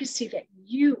legacy that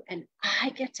you and I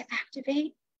get to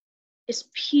activate is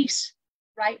peace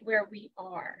right where we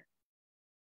are.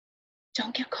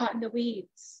 Don't get caught in the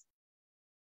weeds.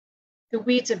 The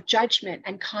weeds of judgment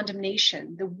and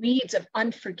condemnation, the weeds of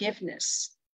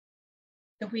unforgiveness,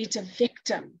 the weeds of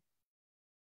victim.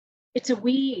 It's a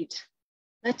weed.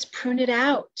 Let's prune it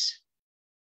out.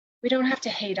 We don't have to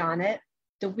hate on it.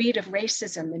 The weed of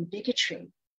racism and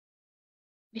bigotry.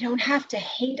 We don't have to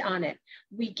hate on it.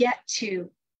 We get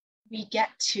to,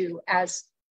 as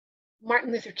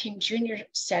Martin Luther King Jr.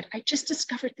 said, I just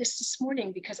discovered this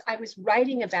morning because I was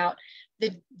writing about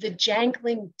the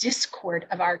jangling discord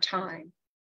of our time.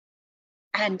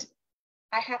 And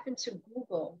I happened to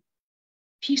Google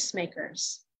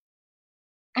peacemakers.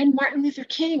 And Martin Luther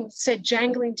King said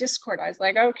jangling discord. I was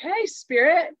like, okay,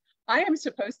 Spirit, I am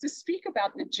supposed to speak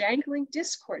about the jangling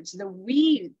discords, the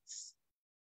weeds.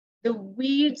 The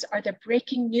weeds are the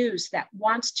breaking news that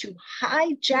wants to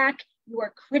hijack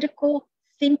your critical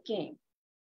thinking.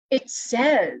 It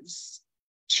says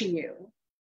to you,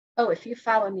 oh, if you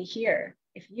follow me here,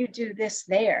 if you do this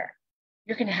there,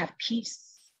 you're going to have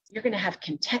peace. You're going to have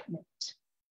contentment.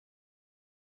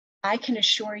 I can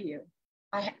assure you,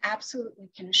 I absolutely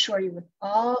can assure you with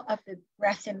all of the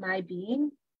breath in my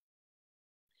being,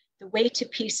 the way to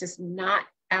peace is not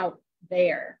out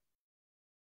there.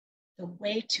 The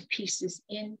way to peace is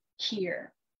in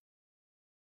here.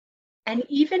 And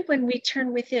even when we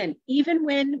turn within, even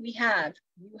when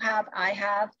I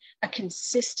have a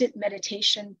consistent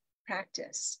meditation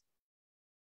practice,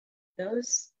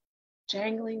 those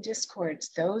jangling discords,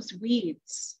 those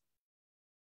weeds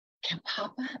can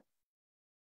pop up.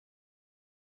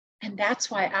 And that's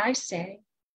why I say,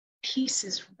 peace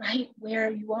is right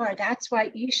where you are. That's why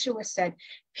Yeshua said,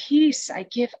 peace I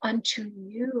give unto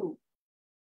you.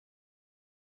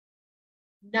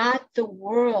 Not the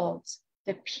world,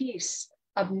 the peace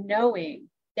of knowing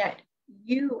that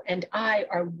you and I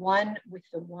are one with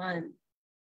the one.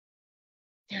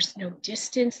 There's no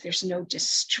distance, there's no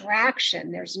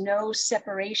distraction, there's no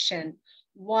separation.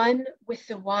 One with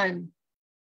the one.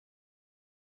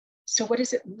 So what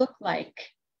does it look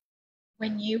like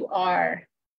when you are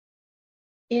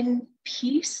in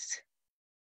peace?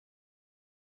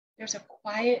 There's a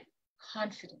quiet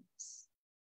confidence.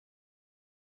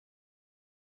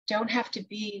 Don't have to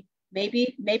be,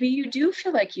 maybe you do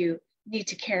feel like you need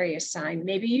to carry a sign.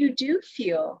 Maybe you do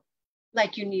feel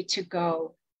like you need to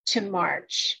go to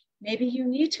march. Maybe you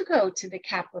need to go to the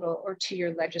Capitol or to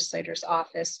your legislator's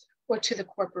office or to the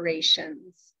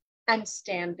corporations and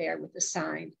stand there with a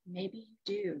sign. Maybe you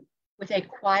do, with a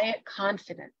quiet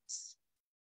confidence.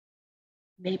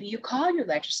 Maybe you call your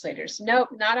legislators. Nope,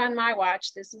 not on my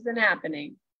watch. This isn't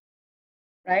happening,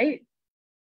 right?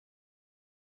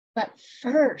 But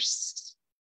first,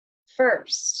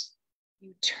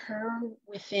 you turn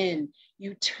within,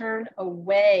 you turn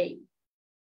away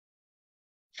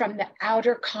from the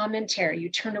outer commentary, you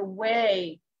turn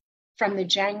away from the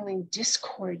jangling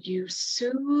discord, you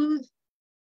soothe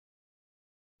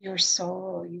your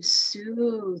soul, you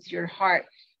soothe your heart.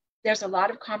 There's a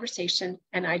lot of conversation,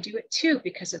 and I do it too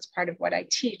because it's part of what I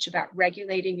teach about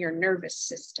regulating your nervous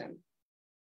system.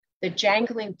 The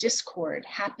jangling discord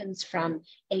happens from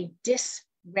a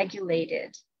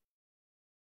dysregulated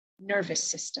nervous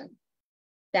system.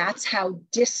 That's how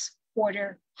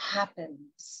disorder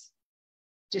happens.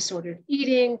 Disordered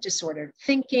eating, disordered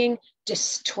thinking,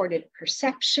 distorted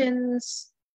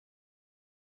perceptions,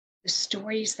 the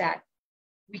stories that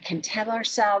we can tell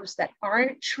ourselves that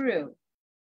aren't true,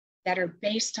 that are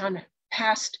based on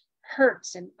past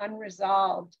hurts and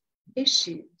unresolved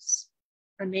issues.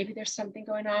 Or maybe there's something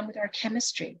going on with our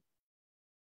chemistry.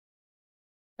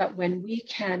 But when we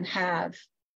can have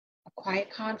a quiet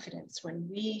confidence, when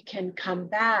we can come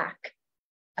back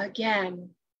again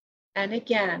and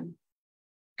again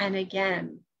and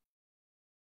again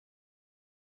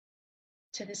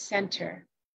to the center,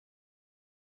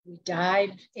 we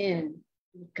dive in,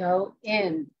 we go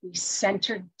in, we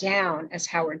center down, as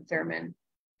Howard Thurman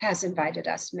has invited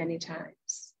us many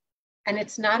times. And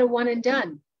it's not a one and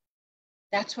done.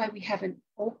 That's why we have an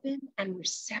open and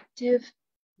receptive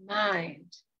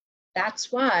mind.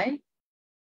 That's why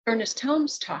Ernest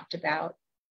Holmes talked about,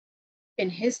 in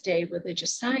his day,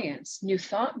 religious science, New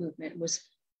Thought movement was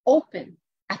open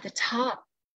at the top.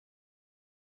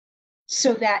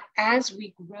 So that as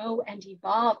we grow and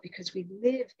evolve, because we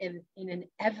live in an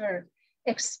ever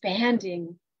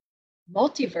expanding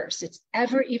multiverse, it's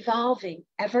ever evolving,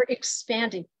 ever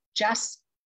expanding, just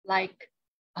like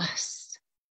us.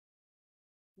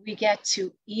 We get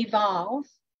to evolve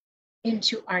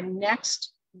into our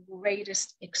next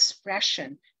greatest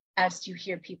expression, as you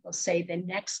hear people say, the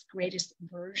next greatest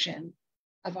version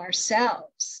of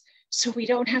ourselves. So we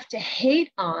don't have to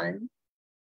hate on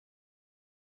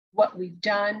what we've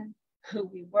done, who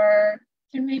we were.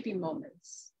 There may be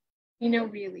moments,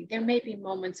 really, there may be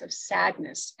moments of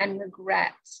sadness and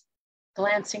regret,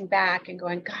 glancing back and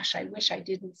going, gosh, I wish I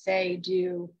didn't say,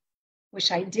 do,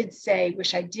 wish I did say,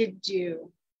 wish I did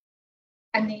do.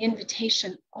 And the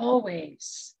invitation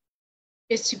always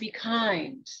is to be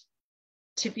kind,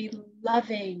 to be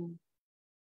loving.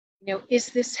 Is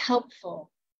this helpful?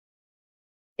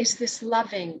 Is this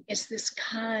loving? Is this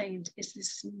kind? Is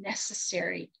this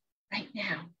necessary right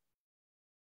now?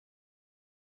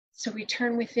 So we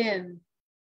turn within.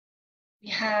 We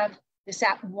have this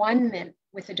at one-ment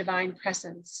with the divine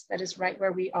presence that is right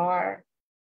where we are.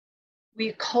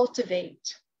 We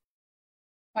cultivate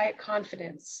quiet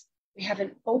confidence. We have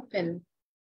an open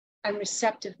and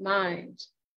receptive mind.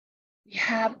 We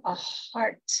have a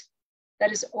heart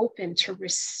that is open to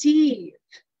receive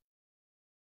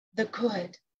the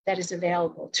good that is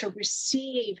available, to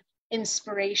receive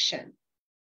inspiration,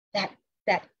 that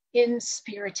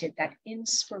inspirited, that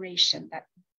inspiration,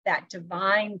 that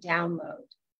divine download.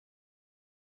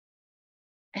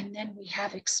 And then we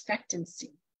have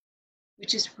expectancy,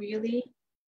 which is really,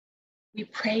 we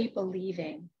pray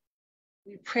believing.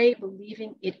 We pray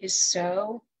believing it is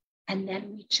so, and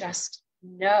then we just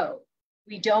know.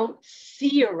 We don't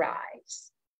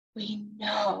theorize. We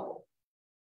know.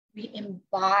 We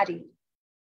embody.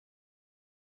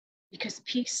 Because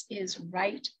peace is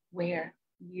right where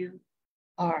you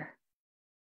are.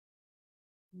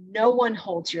 No one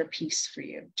holds your peace for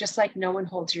you, just like no one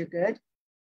holds your good.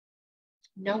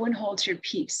 No one holds your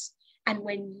peace. And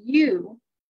when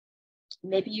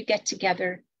maybe you get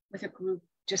together with a group,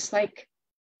 just like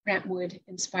Brentwood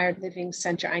Inspired Living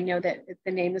Center. I know that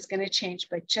the name is going to change,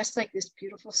 but just like this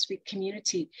beautiful, sweet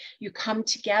community, you come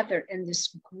together in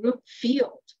this group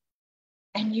field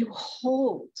and you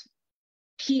hold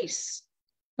peace,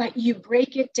 but you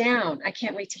break it down. I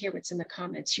can't wait to hear what's in the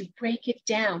comments. You break it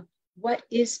down. What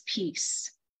is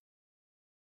peace?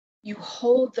 You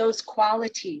hold those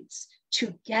qualities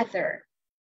together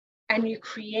and you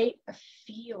create a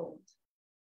field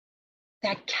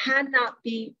that cannot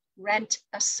be rent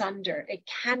asunder. It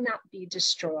cannot be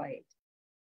destroyed.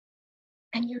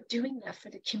 And you're doing that for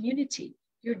the community.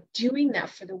 You're doing that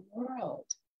for the world.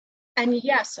 And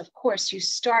yes, of course, you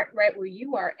start right where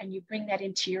you are and you bring that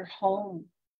into your home.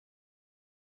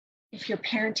 If you're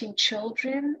parenting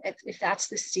children, if that's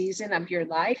the season of your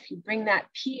life, you bring that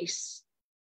peace.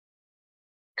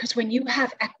 Because when you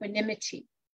have equanimity,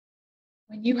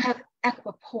 when you have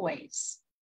equipoise,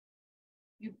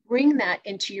 you bring that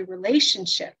into your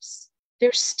relationships.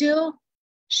 There's still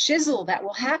shizzle that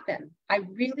will happen. I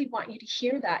really want you to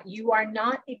hear that. You are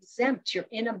not exempt. You're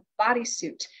in a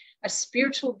bodysuit, a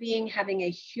spiritual being having a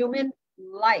human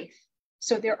life.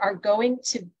 So there are going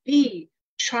to be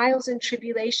trials and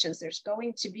tribulations. There's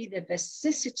going to be the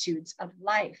vicissitudes of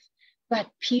life. But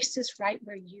peace is right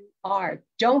where you are.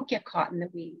 Don't get caught in the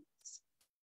weeds.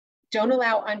 Don't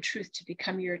allow untruth to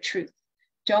become your truth.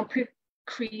 Don't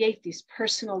create these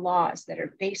personal laws that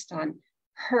are based on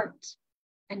hurt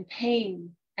and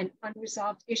pain and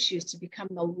unresolved issues to become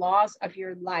the laws of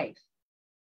your life.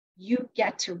 You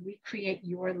get to recreate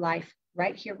your life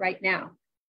right here, right now.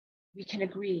 We can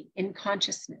agree in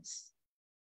consciousness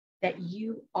that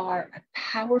you are a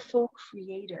powerful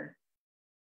creator,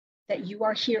 that you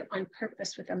are here on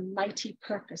purpose with a mighty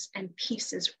purpose, and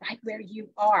peace is right where you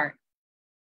are.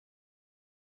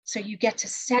 So you get to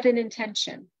set an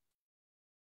intention.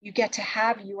 You get to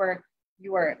have your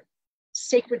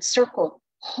sacred circle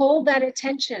hold that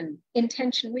intention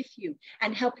with you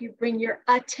and help you bring your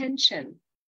attention.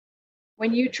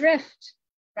 When you drift,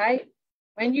 right?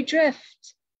 When you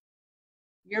drift,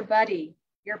 your buddy,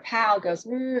 your pal goes,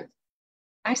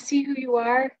 I see who you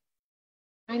are.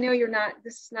 I know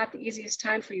this is not the easiest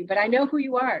time for you, but I know who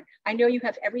you are. I know you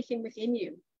have everything within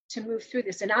you to move through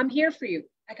this, and I'm here for you.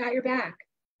 I got your back.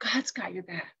 God's got your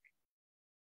back.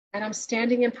 And I'm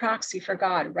standing in proxy for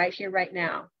God right here, right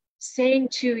now, saying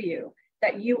to you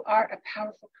that you are a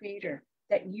powerful creator,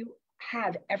 that you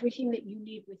have everything that you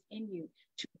need within you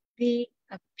to be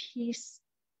a peace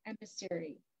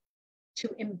emissary, to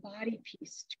embody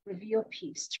peace, to reveal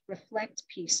peace, to reflect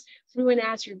peace through and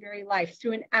as your very life,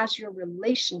 through and as your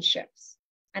relationships.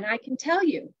 And I can tell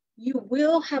you, you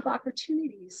will have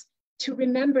opportunities to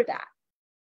remember that.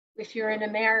 If you're in a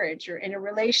marriage or in a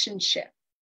relationship,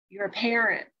 you're a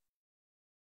parent,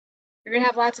 you're going to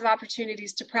have lots of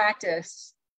opportunities to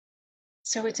practice.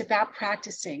 So it's about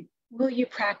practicing. Will you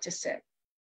practice it?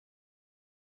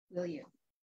 Will you?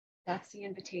 That's the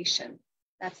invitation.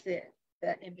 That's the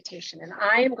invitation. And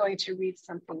I am going to read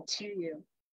something to you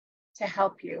to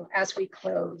help you as we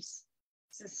close.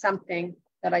 This is something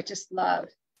that I just love.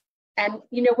 And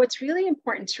you know, what's really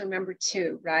important to remember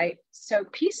too, right? So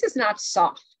peace is not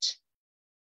soft.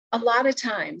 A lot of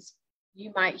times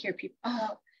you might hear people,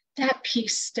 oh, that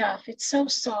peace stuff, it's so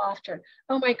soft, or,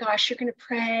 oh my gosh, you're going to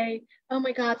pray. Oh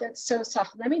my God, that's so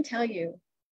soft. Let me tell you,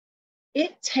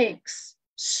 it takes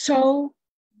so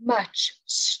much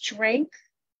strength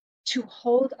to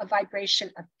hold a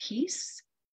vibration of peace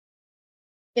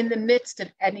in the midst of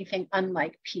anything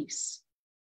unlike peace.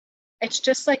 It's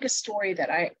just like a story that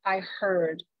I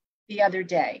heard the other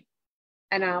day,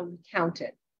 and I'll count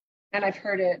it. And I've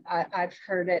heard it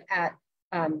at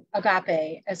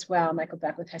Agape as well. Michael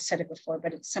Beckwith has said it before,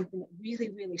 but it's something that really,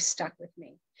 really stuck with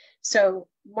me. So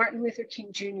Martin Luther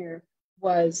King Jr.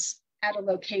 was at a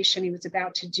location. He was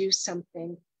about to do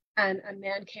something, and a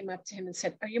man came up to him and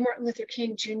said, "Are you Martin Luther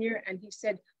King Jr.?" And he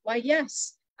said, "Why,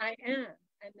 yes, I am."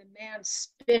 And the man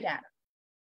spit at him.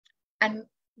 And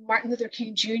Martin Luther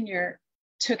King Jr.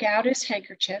 took out his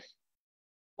handkerchief,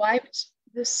 wiped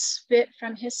the spit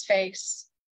from his face,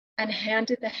 and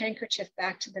handed the handkerchief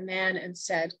back to the man and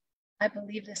said, "I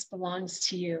believe this belongs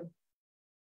to you."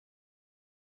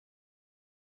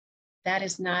 That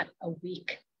is not a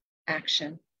weak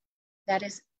action. That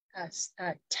is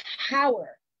a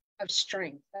tower of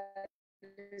strength. That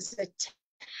is a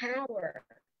tower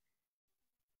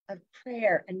of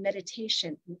prayer and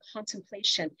meditation and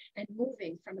contemplation and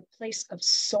moving from a place of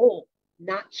soul,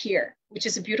 not here, which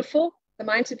is the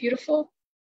mind's a beautiful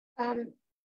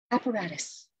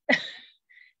apparatus.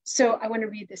 So I want to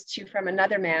read this to you from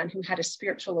another man who had a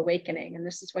spiritual awakening. And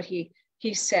this is what he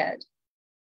said.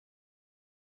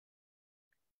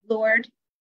 "Lord,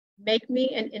 make me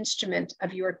an instrument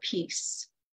of your peace.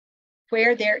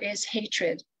 Where there is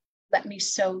hatred, let me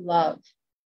sow love.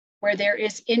 Where there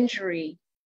is injury,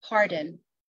 pardon.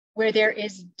 Where there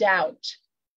is doubt,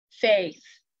 faith.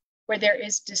 Where there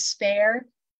is despair,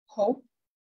 hope.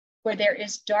 Where there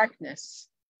is darkness,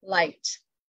 light.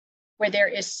 Where there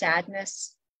is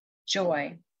sadness,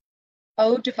 joy.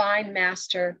 O divine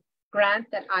master,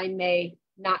 grant that I may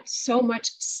not so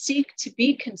much seek to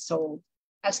be consoled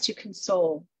as to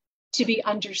console, to be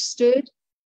understood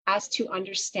as to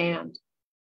understand,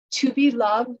 to be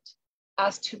loved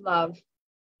as to love,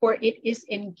 for it is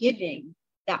in giving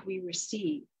that we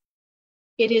receive.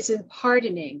 It is in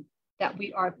pardoning that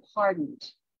we are pardoned,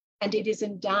 and it is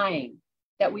in dying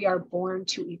that we are born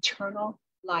to eternal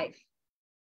life.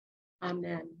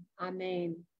 Amen.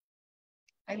 Amen.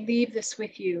 I leave this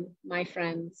with you, my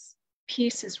friends.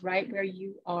 Peace is right where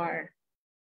you are.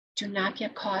 Do not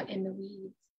get caught in the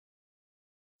weeds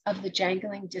of the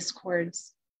jangling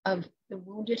discords of the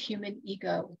wounded human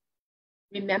ego.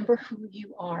 Remember who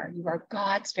you are. You are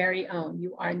God's very own.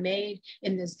 You are made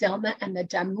in the Zelma and the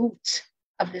Damut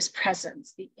of this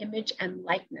presence, the image and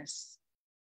likeness.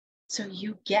 So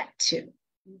you get to,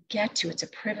 it's a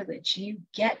privilege. You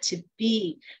get to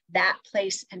be that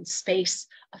place and space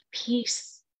of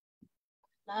peace,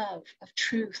 of love, of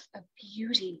truth, of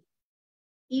beauty,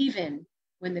 even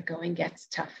when the going gets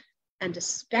tough, and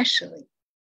especially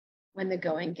when the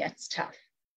going gets tough.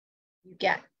 You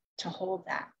get to hold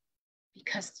that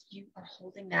because you are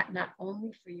holding that not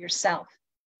only for yourself,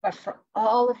 but for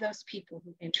all of those people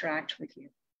who interact with you.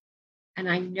 And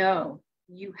I know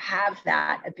you have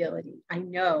that ability. I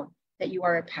know that you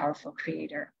are a powerful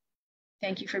creator.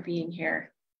 Thank you for being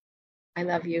here. I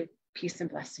love you. Peace and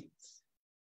blessings.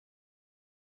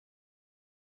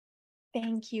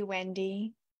 Thank you,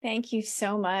 Wendy. Thank you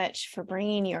so much for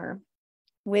bringing your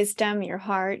wisdom, your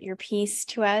heart, your peace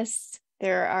to us.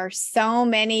 There are so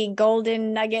many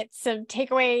golden nuggets of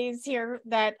takeaways here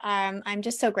that I'm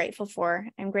just so grateful for.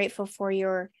 I'm grateful for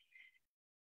your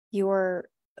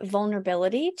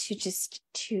vulnerability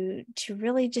to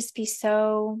really just be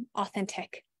so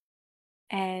authentic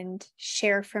and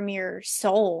share from your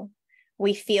soul.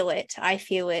 We feel it. I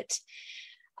feel it.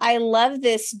 I love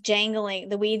this jangling.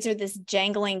 The weeds are this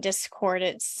jangling discord.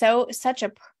 It's such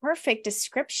a perfect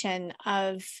description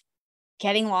of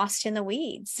getting lost in the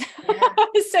weeds. Yeah.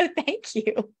 So thank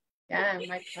you. Yeah,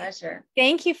 my pleasure.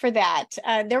 Thank you for that.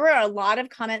 There were a lot of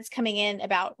comments coming in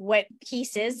about what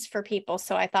peace is for people.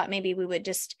 So I thought maybe we would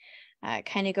just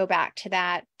kind of go back to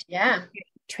that. Yeah.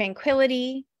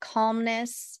 Tranquility,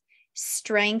 calmness,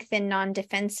 strength and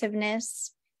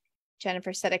non-defensiveness.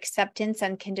 Jennifer said acceptance,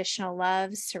 unconditional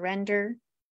love, surrender.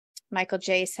 Michael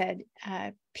J said,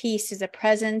 peace is a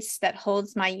presence that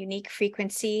holds my unique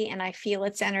frequency and I feel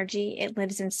its energy. It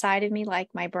lives inside of me like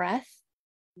my breath.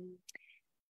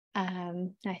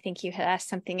 I think you had asked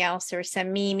something else. There was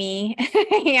some Mimi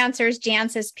answers. Jan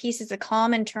says, peace is a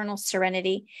calm internal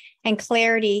serenity and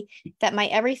clarity that my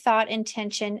every thought,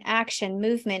 intention, action,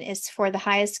 movement is for the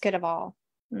highest good of all.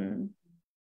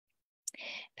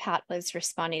 Pat was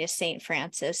responding to St.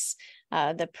 Francis,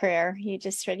 the prayer you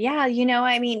just read. Yeah,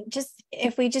 I mean, just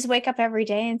if we just wake up every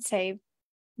day and say,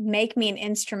 make me an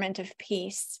instrument of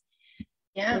peace.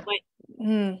 Yeah.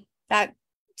 That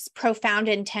profound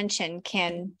intention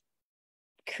can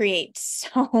create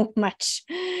so much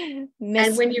and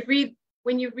when you read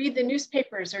the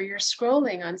newspapers or you're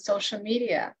scrolling on social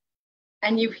media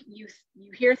and you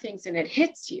hear things and it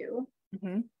hits you,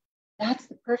 that's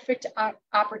the perfect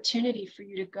opportunity for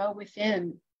you to go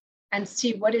within and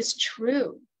see what is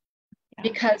true.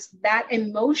 Because that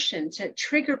emotion, to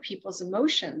trigger people's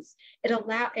emotions,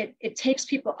 it takes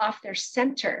people off their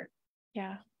center.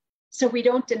 So we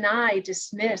don't deny,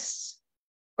 dismiss,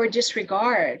 or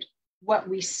disregard what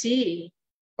we see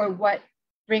or what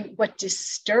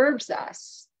disturbs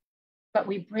us, but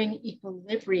we bring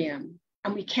equilibrium.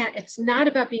 And it's not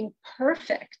about being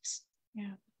perfect.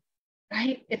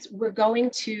 Right? We're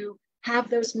going to have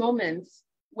those moments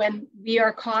when we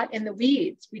are caught in the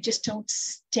weeds. We just don't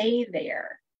stay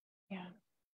there.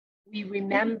 We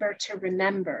remember to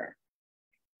remember.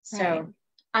 So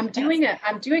I'm doing a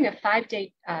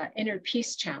 5-day inner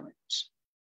peace challenge.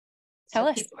 Tell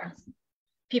us.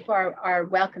 People are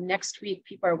welcome next week.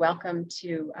 People are welcome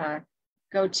to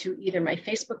go to either my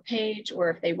Facebook page, or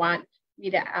if they want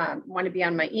me to want to be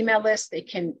on my email list, they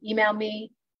can email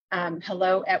me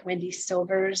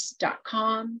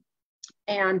hello@wendysilvers.com.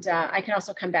 And I can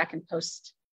also come back and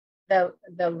post the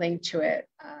link to it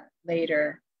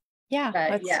later.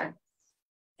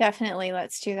 Definitely,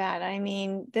 let's do that. I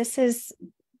mean, this is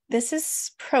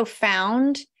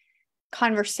profound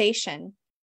conversation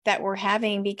that we're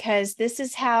having, because this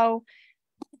is how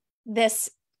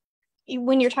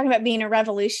when you're talking about being a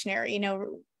revolutionary,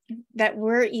 that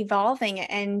we're evolving,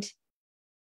 and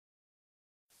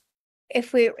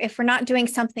if we're not doing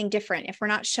something different, if we're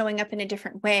not showing up in a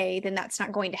different way, then that's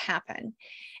not going to happen.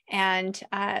 And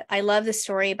I love the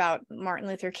story about Martin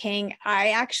Luther King. I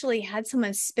actually had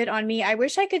someone spit on me. I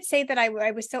wish I could say that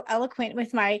I was so eloquent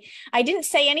with I didn't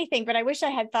say anything, but I wish I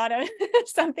had thought of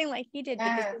something like he did,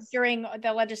 because during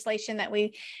the legislation that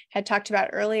we had talked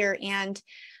about earlier. And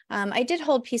I did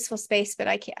hold peaceful space, but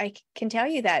I can tell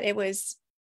you that it was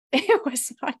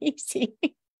not easy.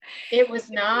 It was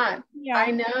not.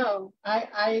 I know.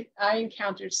 I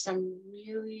encountered some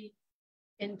really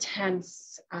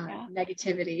intense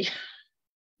negativity.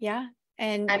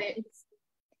 And it's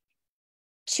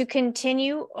to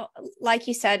continue, like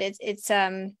you said, it's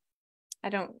I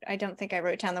don't think I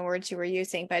wrote down the words you were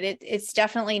using, but it's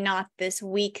definitely not this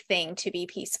weak thing to be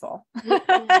peaceful.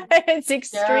 It's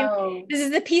extreme. No. This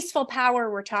is the peaceful power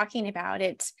we're talking about.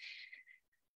 It's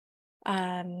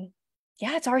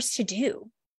it's ours to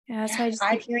do. That's why I just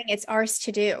keep hearing it's ours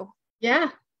to do. Yeah.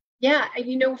 And,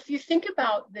 if you think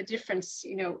about the difference,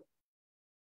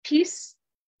 peace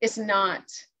is not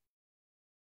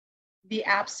the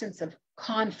absence of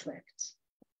conflict.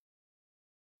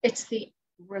 It's the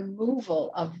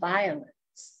removal of violence.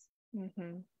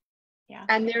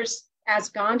 And there's, as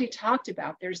Gandhi talked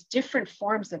about, there's different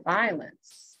forms of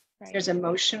violence. There's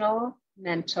emotional,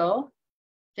 mental,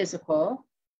 physical,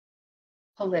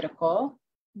 political,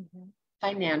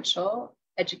 financial,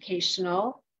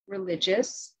 educational,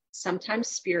 religious, sometimes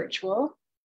spiritual.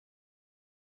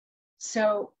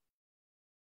 So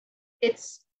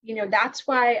it's, that's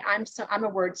why I'm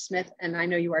a wordsmith, and I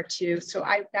know you are too. So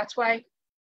that's why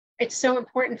it's so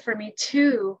important for me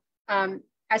too,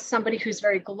 as somebody who's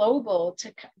very global,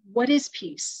 what is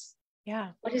peace?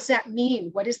 What does that mean?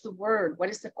 What is the word?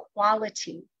 What is the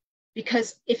quality?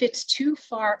 Because if it's too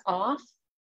far off,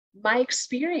 my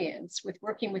experience with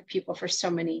working with people for so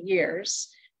many years,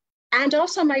 and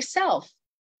also myself,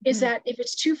 is that if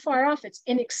it's too far off, it's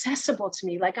inaccessible to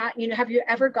me. Like, have you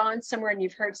ever gone somewhere and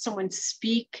you've heard someone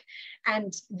speak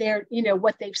and they're,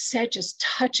 what they've said just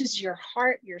touches your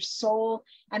heart, your soul.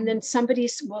 And then somebody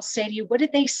will say to you, what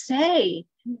did they say?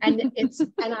 And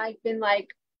and I've been like,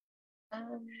 I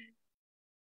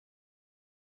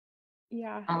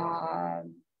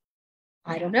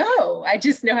don't know. I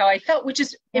just know how I felt, which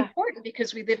is important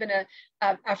because we live in a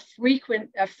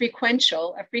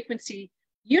frequency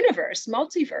universe,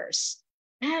 multiverse.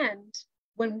 And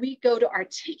when we go to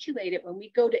articulate it, when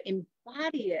we go to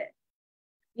embody it,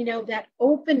 that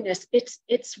openness,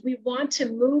 we want to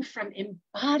move from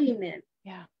embodiment,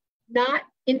 not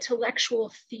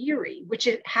intellectual theory, which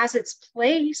it has its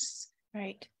place.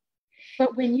 Right.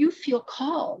 But when you feel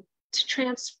called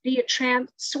to be a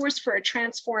source for a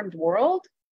transformed world,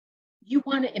 you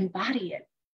want to embody it.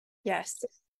 Yes.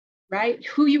 Right?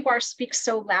 Who you are speaks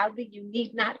so loudly, you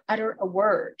need not utter a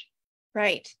word.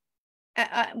 Right.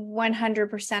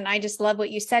 100%. I just love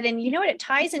what you said. And you know what? It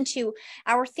ties into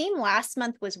our theme last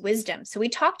month was wisdom. So we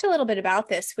talked a little bit about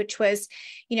this, which was,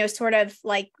 sort of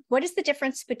like, what is the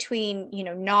difference between,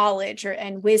 knowledge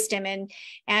and wisdom?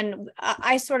 And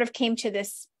I sort of came to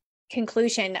this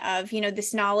conclusion of,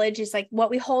 this knowledge is like what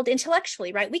we hold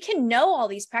intellectually, right? We can know all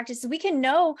these practices. We can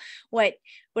know what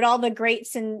all the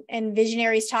greats and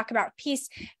visionaries talk about peace,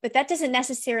 but that doesn't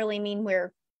necessarily mean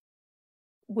we're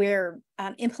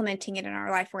implementing it in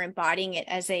our life. We're embodying it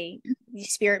as a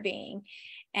spirit being.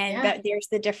 And that there's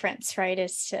the difference, right?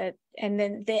 And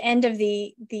then the end of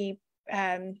the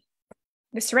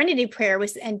serenity prayer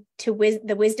was, and the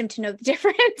wisdom to know the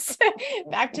difference.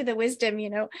 Back to the wisdom,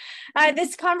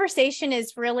 this conversation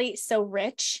is really so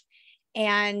rich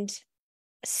and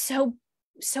so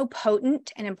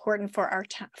potent and important for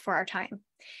our time.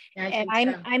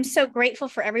 And I'm so grateful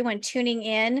for everyone tuning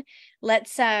in.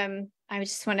 Let's I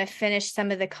just want to finish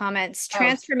some of the comments.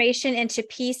 Transformation into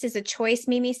peace is a choice,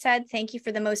 Mimi said. Thank you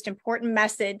for the most important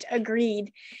message.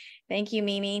 Agreed. Thank you,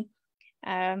 Mimi.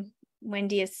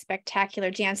 Wendy is spectacular.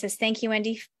 Jan says, thank you,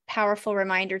 Wendy. Powerful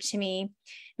reminder to me.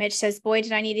 Mitch says, boy,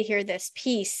 did I need to hear this.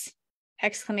 Peace.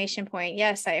 Exclamation point.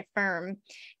 Yes, I affirm.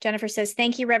 Jennifer says,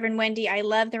 thank you, Reverend Wendy. I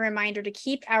love the reminder to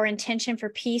keep our intention for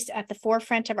peace at the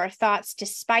forefront of our thoughts,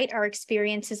 despite our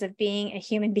experiences of being a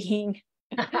human being.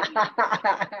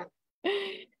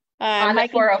 On the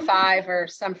 405 or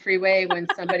some freeway, when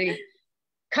somebody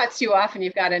cuts you off and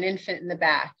you've got an infant in the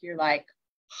back, you're like,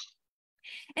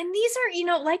 and these are,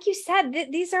 like you said,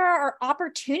 these are our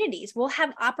opportunities. We'll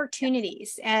have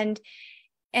opportunities, and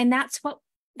that's what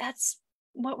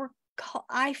we're called.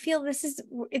 I feel it's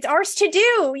ours to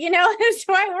do. That's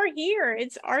why we're here.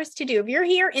 It's ours to do. If you're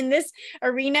here in this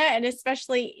arena, and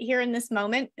especially here in this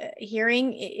moment,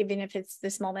 hearing, even if it's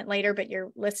this moment later, but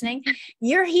you're listening,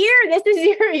 you're here. This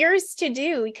is yours to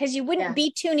do, because you wouldn't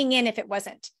be tuning in if it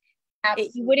wasn't.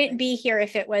 You wouldn't be here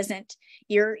if it wasn't.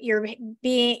 You're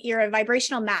a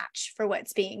vibrational match for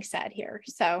what's being said here.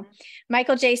 So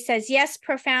Michael J says, yes,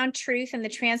 profound truth and the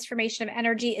transformation of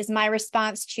energy is my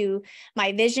response to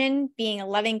my vision being a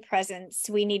loving presence.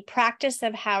 We need practice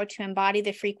of how to embody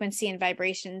the frequency and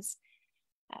vibrations.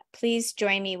 Please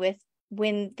join me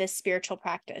win this spiritual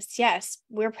practice. Yes,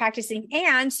 we're practicing.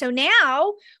 And so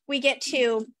now we get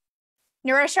to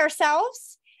nourish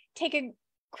ourselves, take a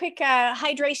quick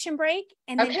hydration break,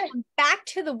 and then come back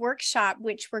to the workshop,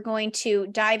 which we're going to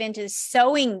dive into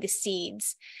sowing the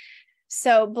seeds.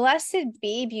 So blessed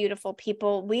be, beautiful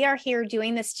people. We are here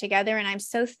doing this together, and I'm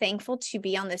so thankful to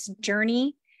be on this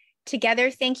journey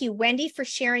together. Thank you, Wendy, for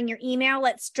sharing your email.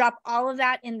 Let's drop all of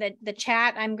that in the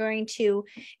chat. I'm going to,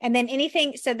 and then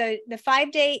anything. So the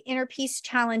 5-day Inner Peace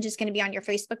Challenge is going to be on your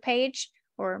Facebook page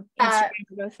or Instagram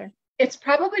or both. It's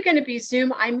probably going to be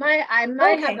Zoom. I might have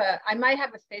a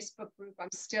Facebook group. I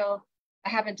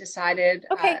haven't decided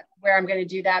where I'm going to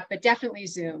do that, but definitely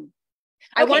Zoom.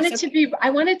 I wanted to,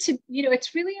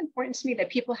 it's really important to me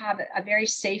that people have a very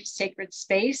safe, sacred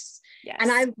space. Yes.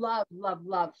 And I love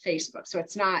Facebook. So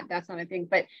that's not a thing.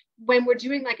 But when we're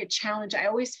doing like a challenge, I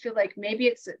always feel like maybe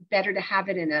it's better to have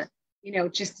it in a,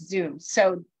 just Zoom.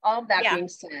 So all that being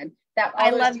said,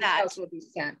 all those details will be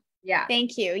sent. Yeah.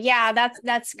 Thank you. Yeah,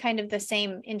 that's kind of the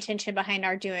same intention behind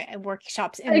our doing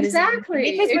workshops.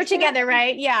 Exactly. Because we're together,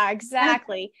 right? Yeah,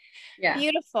 exactly. Yeah.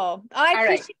 Beautiful. I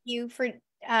appreciate you for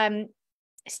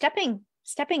stepping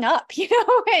up,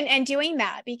 and doing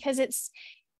that, because it's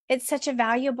such a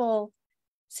valuable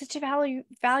such a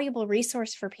valuable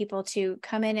resource for people to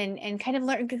come in and kind of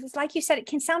learn, because like you said, it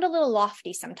can sound a little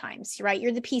lofty sometimes, right?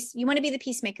 You're the peace, you want to be the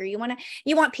peacemaker, you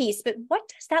want peace, but what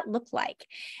does that look like?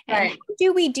 And how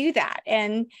do we do that?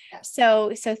 And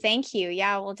so thank you.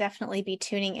 Yeah, we'll definitely be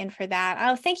tuning in for that.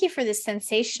 Oh, thank you for this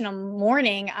sensational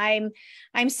morning.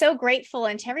 I'm so grateful.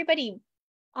 And to everybody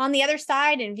on the other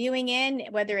side and viewing in,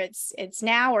 whether it's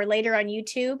now or later on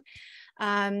YouTube,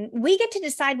 we get to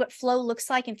decide what flow looks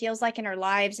like and feels like in our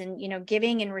lives. And,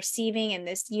 giving and receiving, and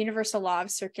this universal law of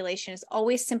circulation is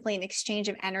always simply an exchange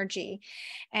of energy,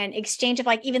 and exchange of,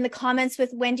 like, even the comments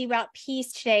with Wendy about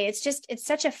peace today. It's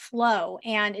such a flow,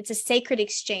 and it's a sacred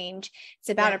exchange. It's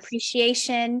about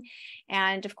appreciation.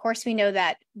 And of course, we know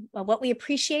that what we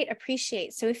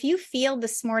appreciate. So if you feel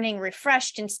this morning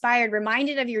refreshed, inspired,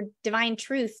 reminded of your divine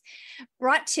truth,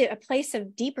 brought to a place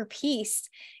of deeper peace,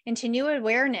 into new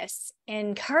awareness,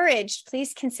 encouraged,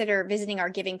 please consider visiting our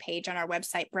giving page on our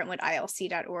website,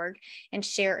 brentwoodilc.org, and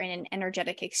share in an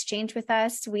energetic exchange with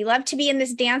us. We love to be in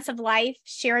this dance of life,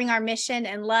 sharing our mission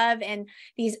and love and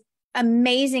these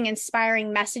amazing,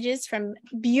 inspiring messages from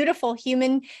beautiful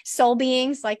human soul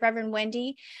beings like Reverend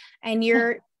Wendy, and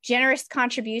your generous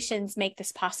contributions make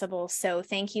this possible. So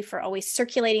thank you for always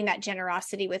circulating that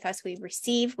generosity with us. We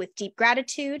receive with deep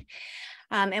gratitude.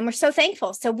 And we're so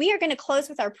thankful. So we are going to close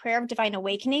with our prayer of divine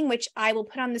awakening, which I will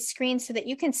put on the screen so that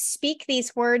you can speak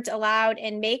these words aloud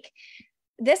and make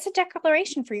this a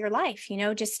declaration for your life.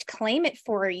 Just claim it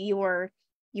for your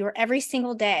every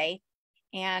single day.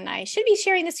 And I should be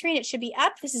sharing the screen. It should be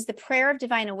up. This is the prayer of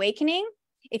divine awakening.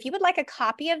 If you would like a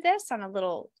copy of this on a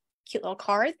cute little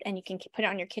card, and you can put it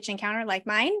on your kitchen counter like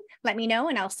mine, let me know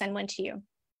and I'll send one to you.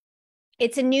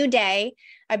 It's a new day,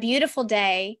 a beautiful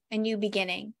day, a new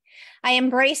beginning. I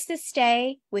embrace this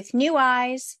day with new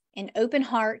eyes, an open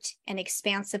heart, and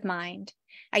expansive mind.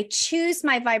 I choose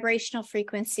my vibrational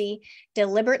frequency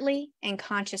deliberately and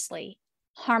consciously,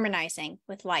 harmonizing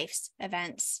with life's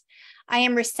events. I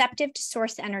am receptive to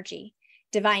source energy,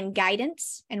 divine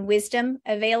guidance, and wisdom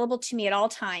available to me at all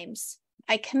times.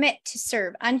 I commit to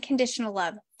serve unconditional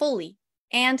love fully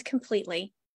and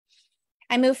completely.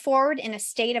 I move forward in a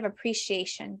state of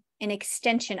appreciation, an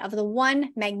extension of the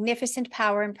one magnificent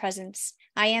power and presence.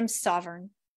 I am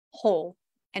sovereign, whole,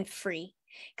 and free,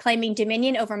 claiming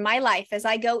dominion over my life as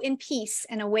I go in peace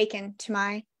and awaken to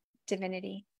my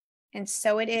divinity. And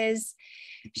so it is.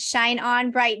 Shine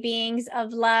on, bright beings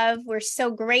of love. We're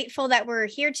so grateful that we're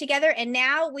here together. And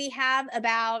now we have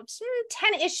about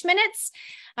 10-ish minutes,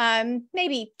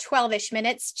 maybe 12-ish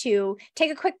minutes to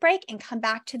take a quick break and come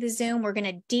back to the Zoom. We're going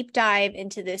to deep dive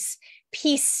into this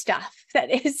peace stuff that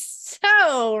is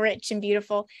so rich and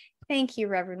beautiful. Thank you,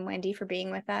 Reverend Wendy, for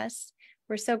being with us.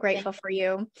 We're so grateful for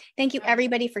you. Thank you,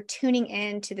 everybody, for tuning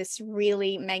in to this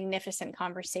really magnificent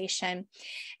conversation.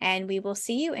 And we will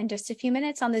see you in just a few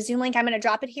minutes on the Zoom link. I'm going to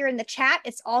drop it here in the chat.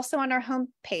 It's also on our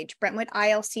homepage,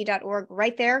 brentwoodilc.org,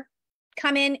 right there.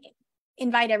 Come in,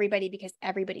 invite everybody, because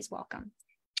everybody's welcome.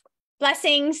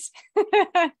 Blessings.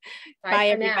 Bye,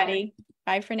 everybody.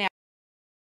 Bye for now.